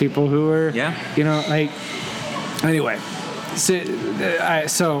immigrants, people who are, anyway.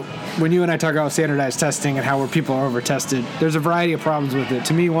 So when you and I talk about standardized testing and how people are over-tested, there's a variety of problems with it.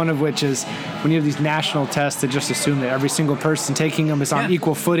 To me, one of which is when you have these national tests that just assume that every single person taking them is on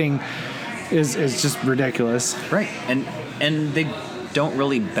equal footing is just ridiculous. Right. And they don't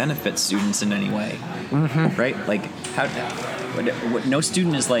really benefit students in any way. Mm-hmm. Right? Like, no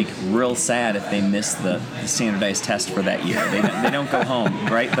student is like real sad if they miss the standardized test for that year. They don't go home,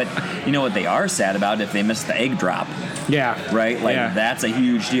 right? But you know what they are sad about if they miss the egg drop. Yeah. Right? Like that's a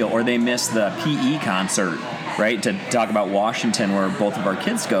huge deal. Or they miss the PE concert, right? To talk about Washington, where both of our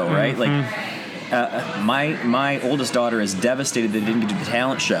kids go, right? Like my oldest daughter is devastated they didn't get to the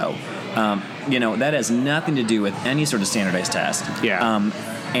talent show. That has nothing to do with any sort of standardized test. Yeah.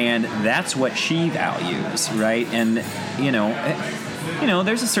 And that's what she values, right? And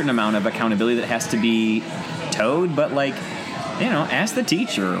there's a certain amount of accountability that has to be towed, but like, ask the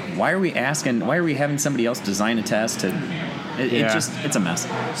teacher. Why are we having somebody else design a test? It's a mess.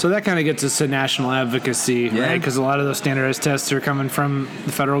 So that kind of gets us to national advocacy, right? Because a lot of those standardized tests are coming from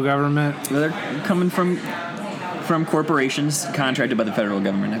the federal government. They're coming from corporations contracted by the federal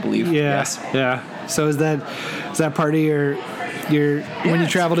government, I believe. Yeah. Yes. Yeah. So is that part of your when you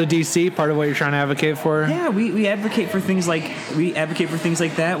travel to DC, part of what you're trying to advocate for? Yeah, we advocate for things like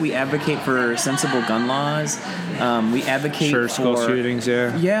that. We advocate for sensible gun laws. We advocate for school shootings.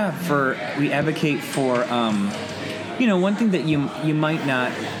 Yeah. Yeah. We advocate for one thing that you might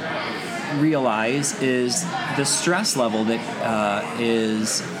not realize is the stress level that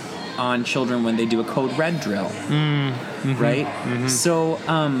is on children when they do a code red drill, right? Mm-hmm. So,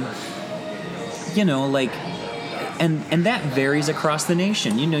 and that varies across the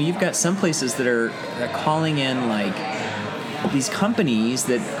nation. You've got some places that are calling in like these companies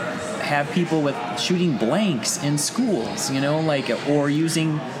that have people with shooting blanks in schools, or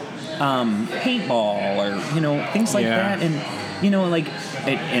using paintball or things like that. And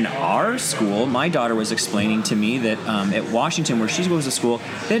in our school, my daughter was explaining to me that at Washington, where she goes to school,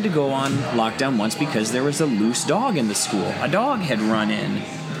 they had to go on lockdown once because there was a loose dog in the school. A dog had run in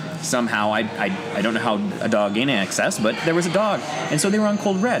somehow. I don't know how a dog gained access, but there was a dog, and so they were on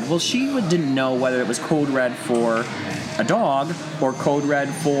code red. Well, she didn't know whether it was code red for a dog or code red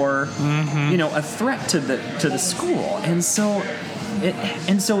for a threat to the school. And so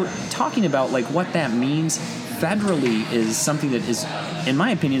talking about like what that means federally is something that is, in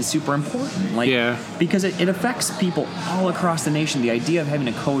my opinion, super important. Because it affects people all across the nation. The idea of having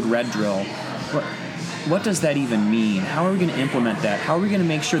a code red drill, what does that even mean? How are we going to implement that? How are we going to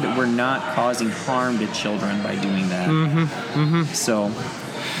make sure that we're not causing harm to children by doing that? So,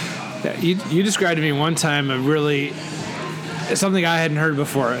 you described to me one time something I hadn't heard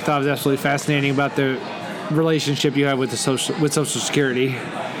before. I thought it was absolutely fascinating about the relationship you have with Social Security.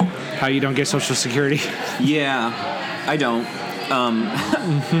 How you don't get Social Security? Yeah, I don't.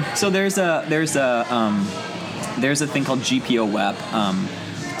 So there's a thing called GPO-WEP.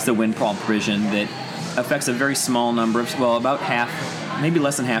 It's the windfall provision that affects a very small number of, about half, maybe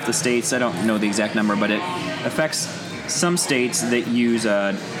less than half the states. I don't know the exact number, but it affects some states that use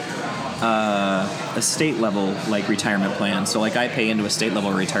a state level like retirement plan. So like I pay into a state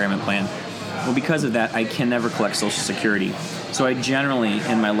level retirement plan. Well, because of that, I can never collect Social Security. So I generally,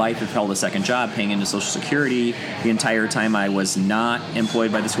 in my life, have held a second job paying into Social Security. The entire time I was not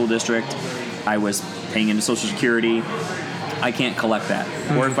employed by the school district, I was paying into Social Security. I can't collect that.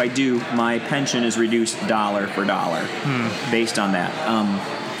 Or if I do, my pension is reduced dollar for dollar based on that.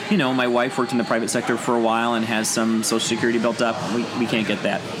 My wife worked in the private sector for a while and has some Social Security built up. We can't get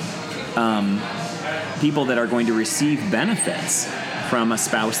that. People that are going to receive benefits from a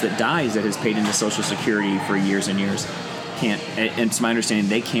spouse that dies that has paid into Social Security for years and years can't, and it's my understanding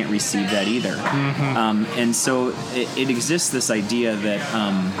they can't receive that either. And so it exists this idea that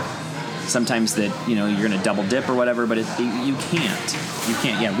sometimes that you're going to double dip or whatever, but you can't.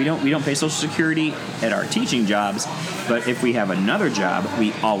 Yeah, we don't pay Social Security at our teaching jobs, but if we have another job,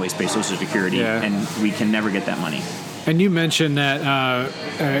 we always pay Social Security, and we can never get that money. And you mentioned that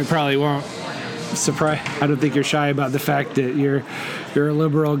I probably won't surprise. I don't think you're shy about the fact that you're a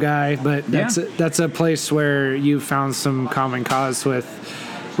liberal guy, but that's a place where you found some common cause with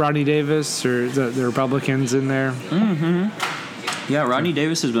Rodney Davis or the Republicans in there. Yeah, Rodney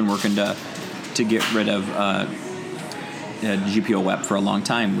Davis has been working to get rid of GPO-WEP for a long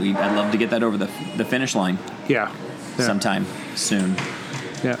time. I'd love to get that over the finish line. Yeah. Sometime soon.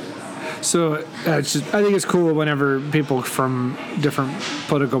 Yeah. So I think it's cool whenever people from different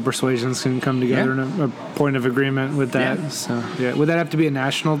political persuasions can come together in a point of agreement with that. Yeah. So would that have to be a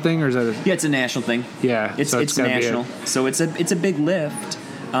national thing, or is that? It's a national thing. Yeah, it's national. So it's a big lift.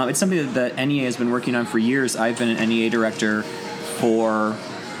 It's something that the NEA has been working on for years. I've been an NEA director for,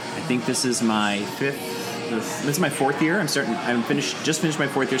 I think this is my fifth. This is my fourth year. Just finished my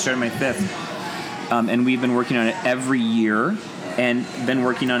fourth year, started my fifth, and we've been working on it every year. And been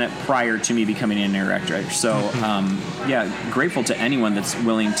working on it prior to me becoming an director. So, grateful to anyone that's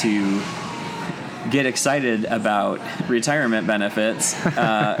willing to get excited about retirement benefits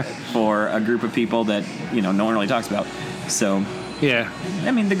for a group of people that no one really talks about. So yeah,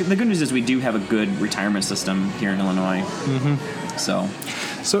 I mean the good news is we do have a good retirement system here in Illinois. Mm-hmm. So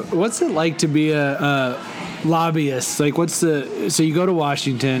what's it like to be a lobbyist? Like, so you go to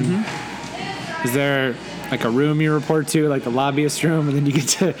Washington? Mm-hmm. Is there like a room you report to, like the lobbyist room, and then you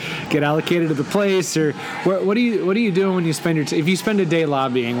get allocated to the place, or what are you doing when you spend if you spend a day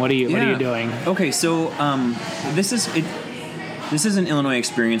lobbying? What are you doing? Okay, so this is an Illinois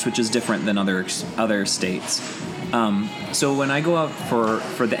experience, which is different than other states. So when I go out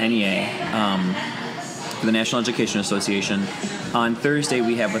for the NEA, for the National Education Association, on Thursday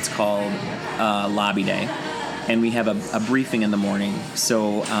we have what's called Lobby Day. And we have a briefing in the morning.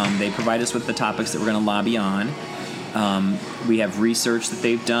 So they provide us with the topics that we're going to lobby on. We have research that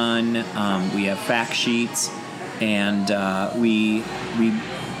they've done. We have fact sheets. And we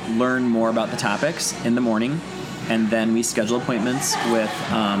learn more about the topics in the morning. And then we schedule appointments with...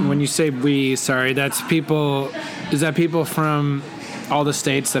 when you say that's people... Is that people from all the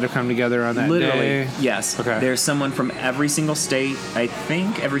states that have come together on that Literally, day? Yes. Okay. There's someone from every single state, I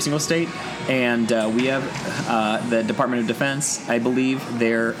think, every single state. And we have the Department of Defense, I believe.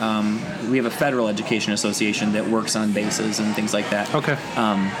 We have a federal education association that works on bases and things like that. Okay.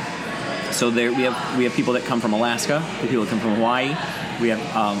 So we have people that come from Alaska, we have people that come from Hawaii. We have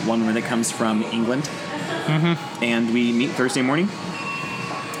one woman that comes from England. Mm-hmm. And we meet Thursday morning.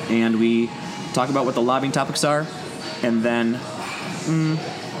 And we talk about what the lobbying topics are. And then...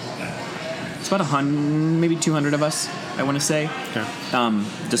 it's about 100, maybe 200 of us, I want to say,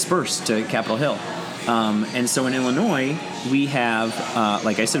 dispersed to Capitol Hill. And so in Illinois, we have,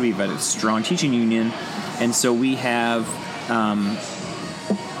 like I said, we've got a strong teaching union. And so we have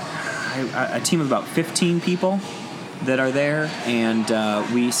a team of about 15 people that are there. And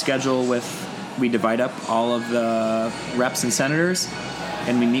we divide up all of the reps and senators.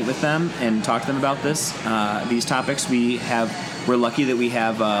 And we meet with them and talk to them about these topics. We're lucky that we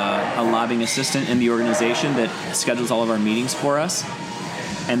have a lobbying assistant in the organization that schedules all of our meetings for us.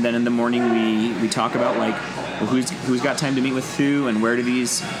 And then in the morning we talk about who's got time to meet with who and where do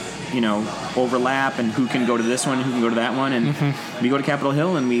these overlap and who can go to this one and who can go to that one, and we go to Capitol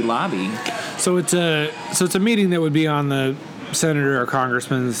Hill and we lobby. So it's a meeting that would be on the senator or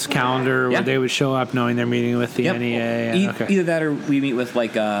congressman's calendar where they would show up knowing they're meeting with the NEA. Either that or we meet with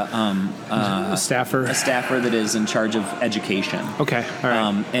a staffer. A staffer that is in charge of education. Okay. All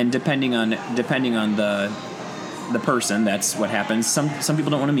right. And depending on the person, that's what happens. Some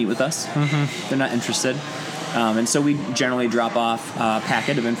people don't want to meet with us. Mm-hmm. They're not interested. And so we generally drop off a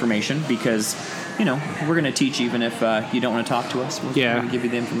packet of information because we're going to teach even if you don't want to talk to us. We'll give you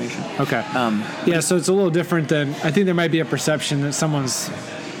the information. Okay. So it's a little different than, I think there might be a perception that someone's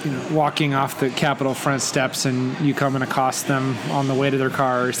walking off the Capitol front steps and you come and accost them on the way to their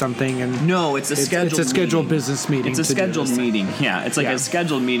car or something. And no, it's a scheduled business meeting. It's a scheduled meeting. Yeah, it's like a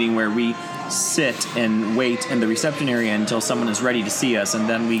scheduled meeting where we sit and wait in the reception area until someone is ready to see us, and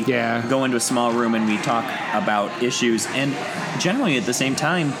then we go into a small room and we talk about issues. And generally at the same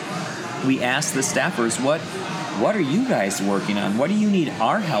time, we ask the staffers, what are you guys working on? What do you need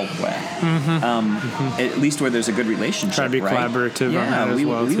our help with? Mm-hmm. At least where there's a good relationship. Try to be collaborative on that as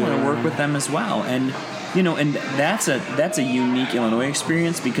well. We want to work with them as well. And and that's a unique Illinois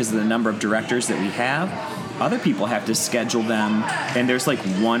experience because of the number of directors that we have. Other people have to schedule them, and there's like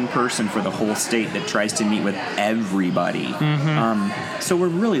one person for the whole state that tries to meet with everybody. Mm-hmm. So we're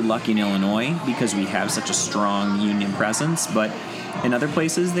really lucky in Illinois because we have such a strong union presence, but in other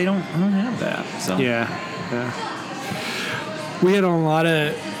places they don't have that. So we had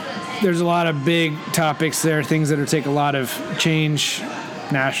there's a lot of big topics there, things that take a lot of change,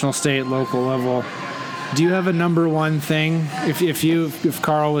 national, state, local level. Do you have a number one thing? If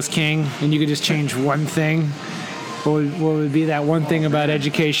Carl was king and you could just change one thing, what would be that one thing about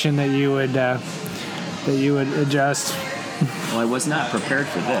education that you would adjust? Well, I was not prepared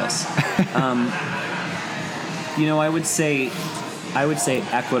for this. I would say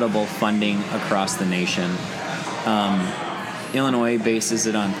equitable funding across the nation. Illinois bases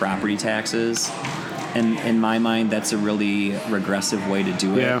it on property taxes, and in my mind, that's a really regressive way to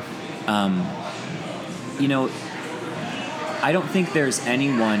do it. Yeah. I don't think there's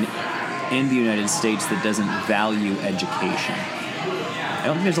anyone in the United States that doesn't value education. I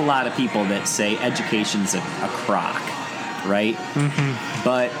don't think there's a lot of people that say education's a crock, right? Mm-hmm.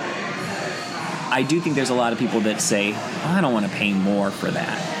 But I do think there's a lot of people that say, I don't want to pay more for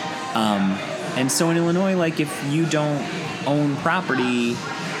that. And so in Illinois, if you don't own property,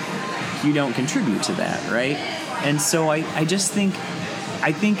 you don't contribute to that, right? And so I think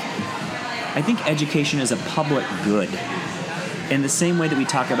I think education is a public good. In the same way that we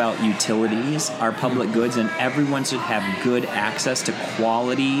talk about utilities are public goods and everyone should have good access to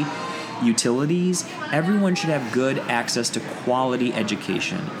quality utilities, everyone should have good access to quality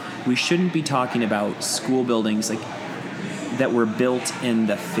education. We shouldn't be talking about school buildings like that were built in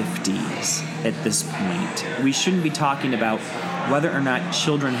the 50s at this point. We shouldn't be talking about whether or not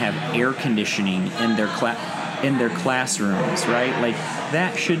children have air conditioning in their classrooms, right? Like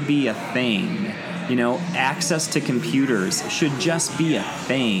that should be a thing. You know, access to computers should just be a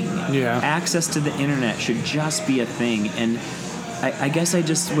thing. Yeah. Access to the internet should just be a thing. And I guess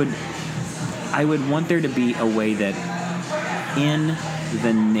I would want there to be a way that in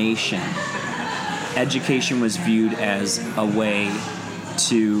the nation, education was viewed as a way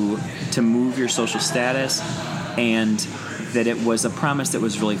to move your social status, and that it was a promise that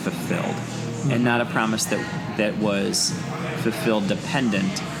was really fulfilled, and not a promise that was fulfilled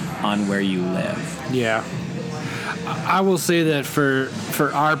dependent on where you live. Yeah. I will say that for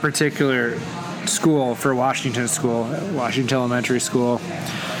our particular school, for Washington Elementary School,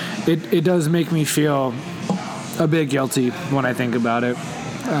 it does make me feel a bit guilty when I think about it.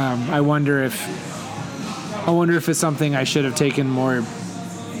 I wonder if it's something I should have taken more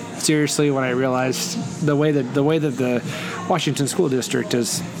seriously when I realized the way that the Washington School District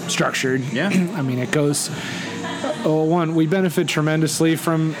is structured. Yeah. I mean, it goes. One, we benefit tremendously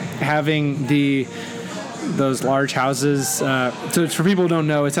from having those large houses. So for people who don't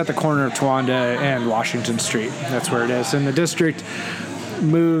know, it's at the corner of Towanda and Washington Street. That's where it is. And the district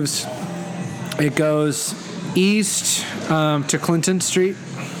moves. It goes east to Clinton Street,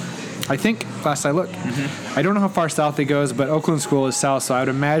 I think, last I looked. Mm-hmm. I don't know how far south it goes, but Oakland School is south, so I would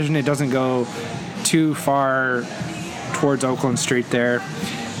imagine it doesn't go too far towards Oakland Street there.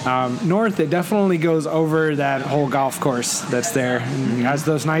 North, it definitely goes over that whole golf course that's there. And it has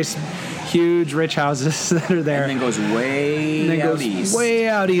those nice, huge, rich houses that are there. And then goes way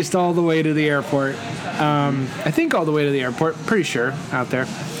out east all the way to the airport. I think all the way to the airport, pretty sure, out there.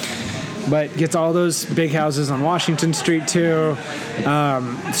 But gets all those big houses on Washington Street, too.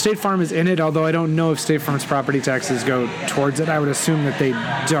 State Farm is in it, although I don't know if State Farm's property taxes go towards it. I would assume that they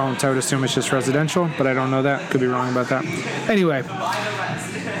don't. I would assume it's just residential, but I don't know that. Could be wrong about that. Anyway,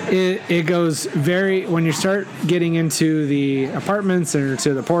 it goes when you start getting into the apartments or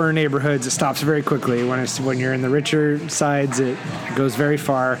to the poorer neighborhoods, it stops very quickly. When you're in the richer sides, it goes very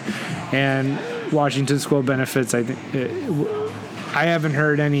far. And Washington School benefits, I think... I haven't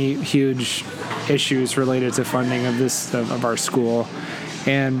heard any huge issues related to funding of our school,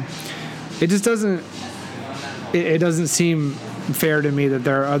 and it just doesn't seem fair to me that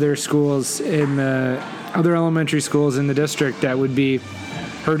there are other schools other elementary schools in the district that would be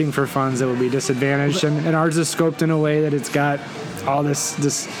hurting for funds, that would be disadvantaged, and ours is scoped in a way that it's got all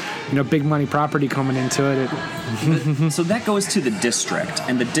this big money property coming into it. So that goes to the district,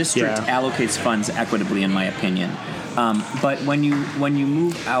 and the district allocates funds equitably, in my opinion. But when you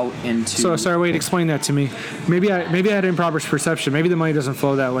move out into... So, sorry, wait, explain that to me. Maybe I had improper perception. Maybe the money doesn't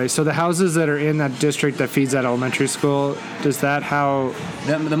flow that way. So the houses that are in that district that feeds that elementary school, does that how...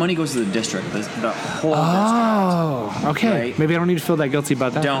 The money goes to the district, the whole district. Oh, okay. Right? Maybe I don't need to feel that guilty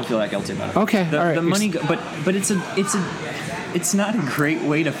about that. Don't feel that guilty about it. Okay, all right. The money... But it's not a great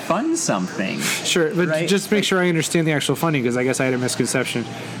way to fund something. Sure, but right? Just make sure I understand the actual funding, because I guess I had a misconception.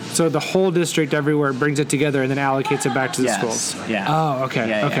 So the whole district everywhere brings it together and then allocates it back to the schools. Yeah. Oh, okay.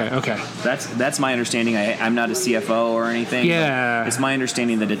 Yeah. Okay. That's my understanding. I'm not a CFO or anything. Yeah. It's my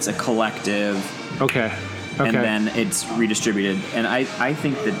understanding that it's a collective. Okay. And then it's redistributed. And I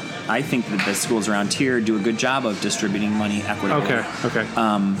think that the schools around here do a good job of distributing money equitably. Okay.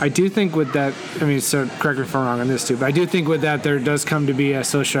 I do think with that, so correct me if I'm wrong on this too, but I do think with that there does come to be a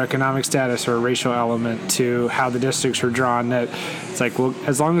socioeconomic status or a racial element to how the districts are drawn, that it's like, well,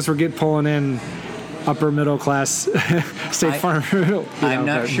 as long as we're pulling in upper middle class State Farm. I'm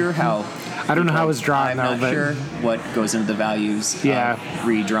not sure how. I don't know how it's drawn though. I'm not sure what goes into the values of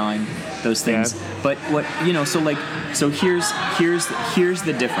redrawing those things. Yeah. But so here's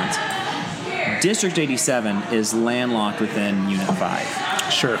the difference. District 87 is landlocked within Unit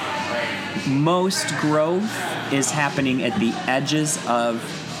 5. Sure. Most growth is happening at the edges of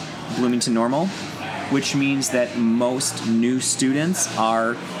Bloomington Normal, which means that most new students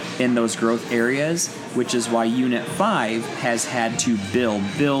are in those growth areas, which is why Unit 5 has had to build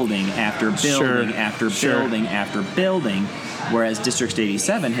building after building after building after building, whereas District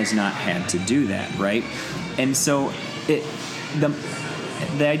 87 has not had to do that, right? And so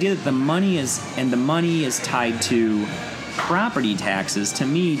the idea that the money is tied to property taxes, to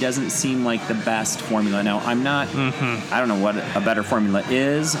me, doesn't seem like the best formula. Now, I'm not, I don't know what a better formula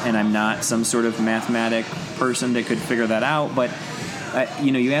is, and I'm not some sort of mathematic person that could figure that out, but,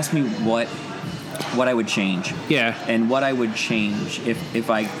 you asked me what I would change. Yeah. And what I would change, if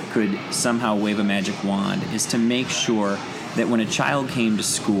I could somehow wave a magic wand, is to make sure that when a child came to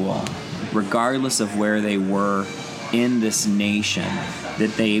school, regardless of where they were in this nation,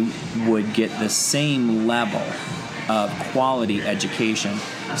 that they would get the same level of quality education,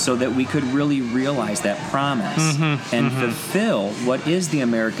 so that we could really realize that promise and fulfill what is the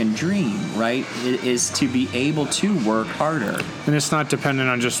American dream, right? It is to be able to work harder. And it's not dependent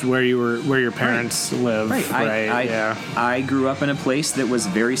on just where your parents live. Right. I grew up in a place that was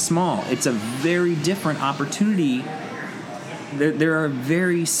very small. It's a very different opportunity. There are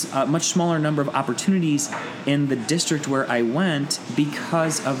much smaller number of opportunities in the district where I went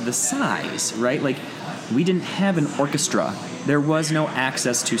because of the size, right? Like, we didn't have an orchestra. There was no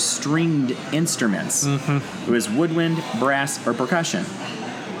access to stringed instruments. It was woodwind, brass, or percussion,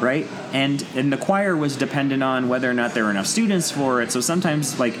 right? And the choir was dependent on whether or not there were enough students for it. So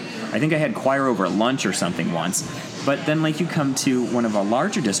sometimes, like, I think I had choir over lunch or something once. But then, like, you come to one of our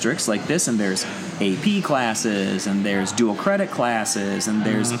larger districts like this, and there's AP classes, and there's dual credit classes, and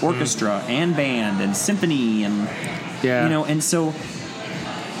there's orchestra and band and symphony, and and so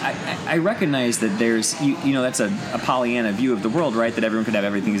I recognize that there's that's a Pollyanna view of the world, right? That everyone could have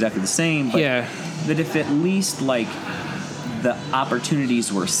everything exactly the same, but that if at least, like, the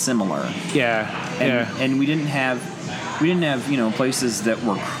opportunities were similar, and we didn't have places that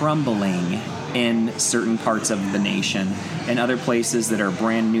were crumbling in certain parts of the nation, and other places that are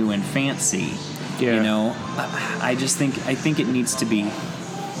brand new and fancy. I think it needs to be.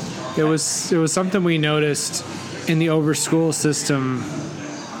 It was something we noticed in the overseas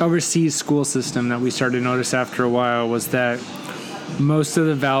school system that we started to notice after a while, was that most of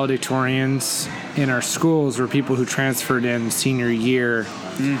the valedictorians in our schools were people who transferred in senior year,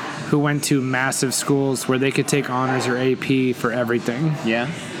 who went to massive schools where they could take honors or AP for everything. Yeah.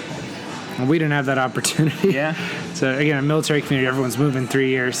 And we didn't have that opportunity. Yeah. So again, a military community, everyone's moving 3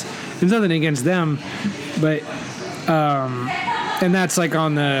 years. There's nothing against them, but and that's like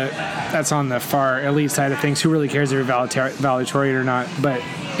on the far elite side of things. Who really cares if you're valedictorian or not? But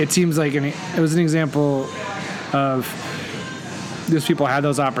it seems like it was an example of those people had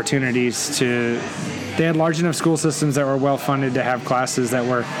those opportunities they had large enough school systems that were well funded to have classes that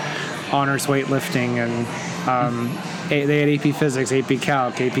were honors weightlifting, and they had AP physics, AP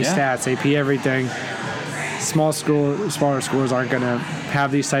calc, AP stats, AP everything. Smaller schools aren't going to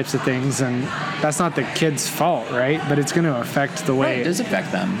have these types of things, and that's not the kids' fault, right? But it's going to affect the way it does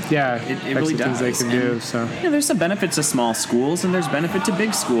affect them. Yeah, it really does. Things they can do. So there's some benefits to small schools, and there's benefit to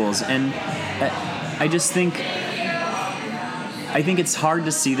big schools, and I just think it's hard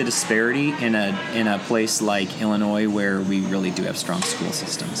to see the disparity in a place like Illinois, where we really do have strong school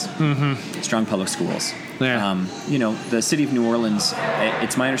systems, strong public schools. Yeah. The city of New Orleans,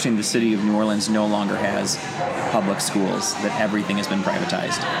 it's my understanding the city of New Orleans no longer has public schools, that everything has been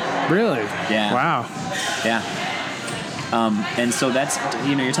privatized. Really? Yeah. Wow. Yeah. And so that's,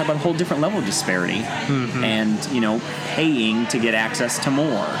 you're talking about a whole different level of disparity, and, paying to get access to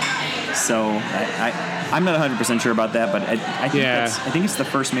more. So I'm not 100% sure about that, but I think it's the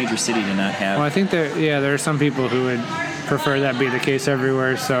first major city to not have. Well, I think there are some people who would prefer that be the case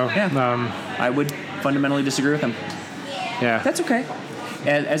everywhere. So I would fundamentally disagree with them. Yeah, that's okay.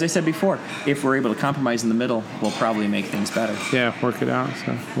 As I said before, if we're able to compromise in the middle, we'll probably make things better. Yeah, work it out.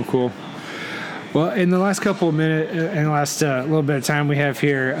 So cool. Well, in the last couple of minutes, in the last little bit of time we have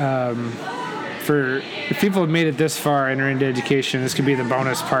here, if people have made it this far and are into education, this could be the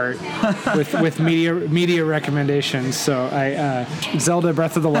bonus part with media recommendations. So Zelda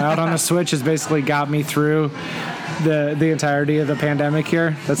Breath of the Wild on the Switch has basically got me through the entirety of the pandemic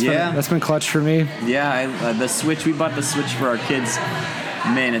here. That's been clutch for me. Yeah, the Switch. We bought the Switch for our kids,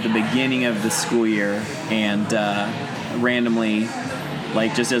 at the beginning of the school year, and randomly,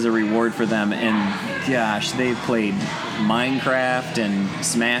 like, just as a reward for them. And gosh, they played Minecraft and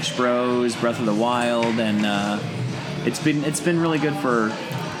Smash Bros, Breath of the Wild, and it's been really good for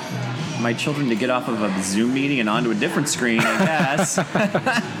my children to get off of a Zoom meeting and onto a different screen, I guess.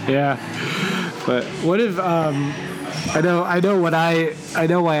 Yeah, but what if I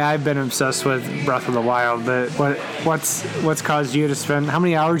know why I've been obsessed with Breath of the Wild, but what's caused you to spend, how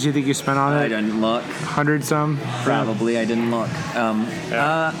many hours do you think you spent on it? I didn't look. 100 some? Probably. I didn't look.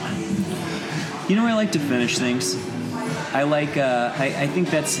 I like to finish things. I like. I think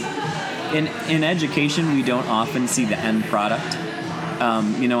that's in education. We don't often see the end product,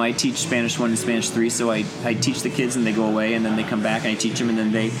 I teach Spanish 1 and Spanish 3, so I teach the kids and they go away, and then they come back and I teach them, and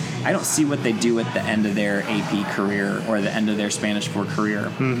then I don't see what they do at the end of their AP career or the end of their Spanish 4 career.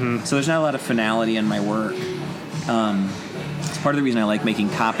 Mm-hmm. So there's not a lot of finality in my work. It's part of the reason I like making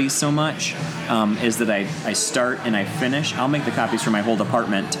copies so much, is that I start and I finish. I'll make the copies for my whole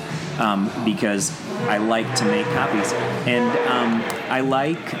department because I like to make copies, and I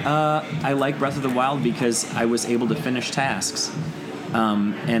like Breath of the Wild because I was able to finish tasks.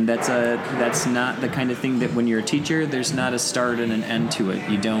 And that's not the kind of thing that when you're a teacher, there's not a start and an end to it.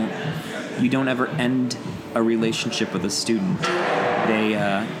 You don't ever end a relationship with a student.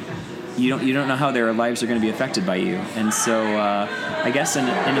 You don't know how their lives are going to be affected by you. And so I guess in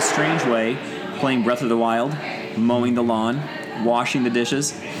a strange way, playing Breath of the Wild, mowing the lawn, washing the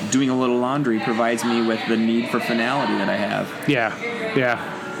dishes, doing a little laundry provides me with the need for finality that I have. Yeah.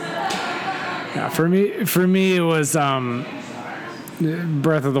 For me, it was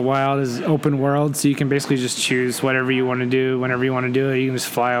Breath of the Wild is open world, so you can basically just choose whatever you want to do whenever you want to do it. You can just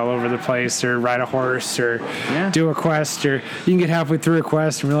fly all over the place, or ride a horse, or do a quest, or you can get halfway through a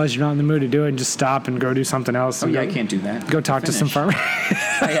quest and realize you're not in the mood to do it and just stop and go do something else. I can't do that. Go talk to some farmer.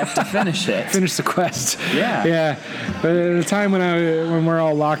 I have to finish it. Finish the quest. Yeah. But at the time when we're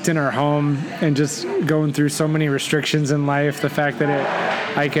all locked in our home and just going through so many restrictions in life, the fact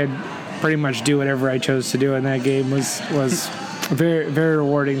that I could pretty much do whatever I chose to do in that game was very, very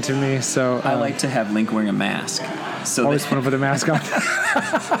rewarding to me. So I like to have Link wearing a mask. So always want to put a mask on.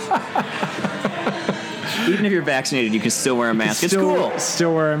 Even if you're vaccinated, you can still wear a mask. It's cool.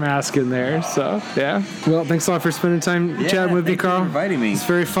 Still wear a mask in there. So yeah. Well, thanks a lot for spending time chatting with me, Carl. Thank you for inviting me. It's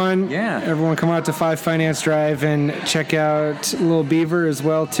very fun. Yeah. Everyone, come out to 5 Finance Drive and check out Little Beaver as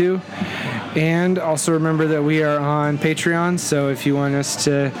well too. And also remember that we are on Patreon. So if you want us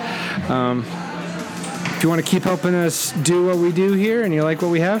to. If you want to keep helping us do what we do here and you like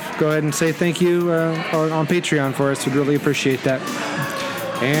what we have, go ahead and say thank you on Patreon for us. We'd really appreciate that.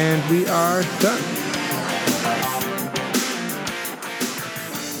 And we are done.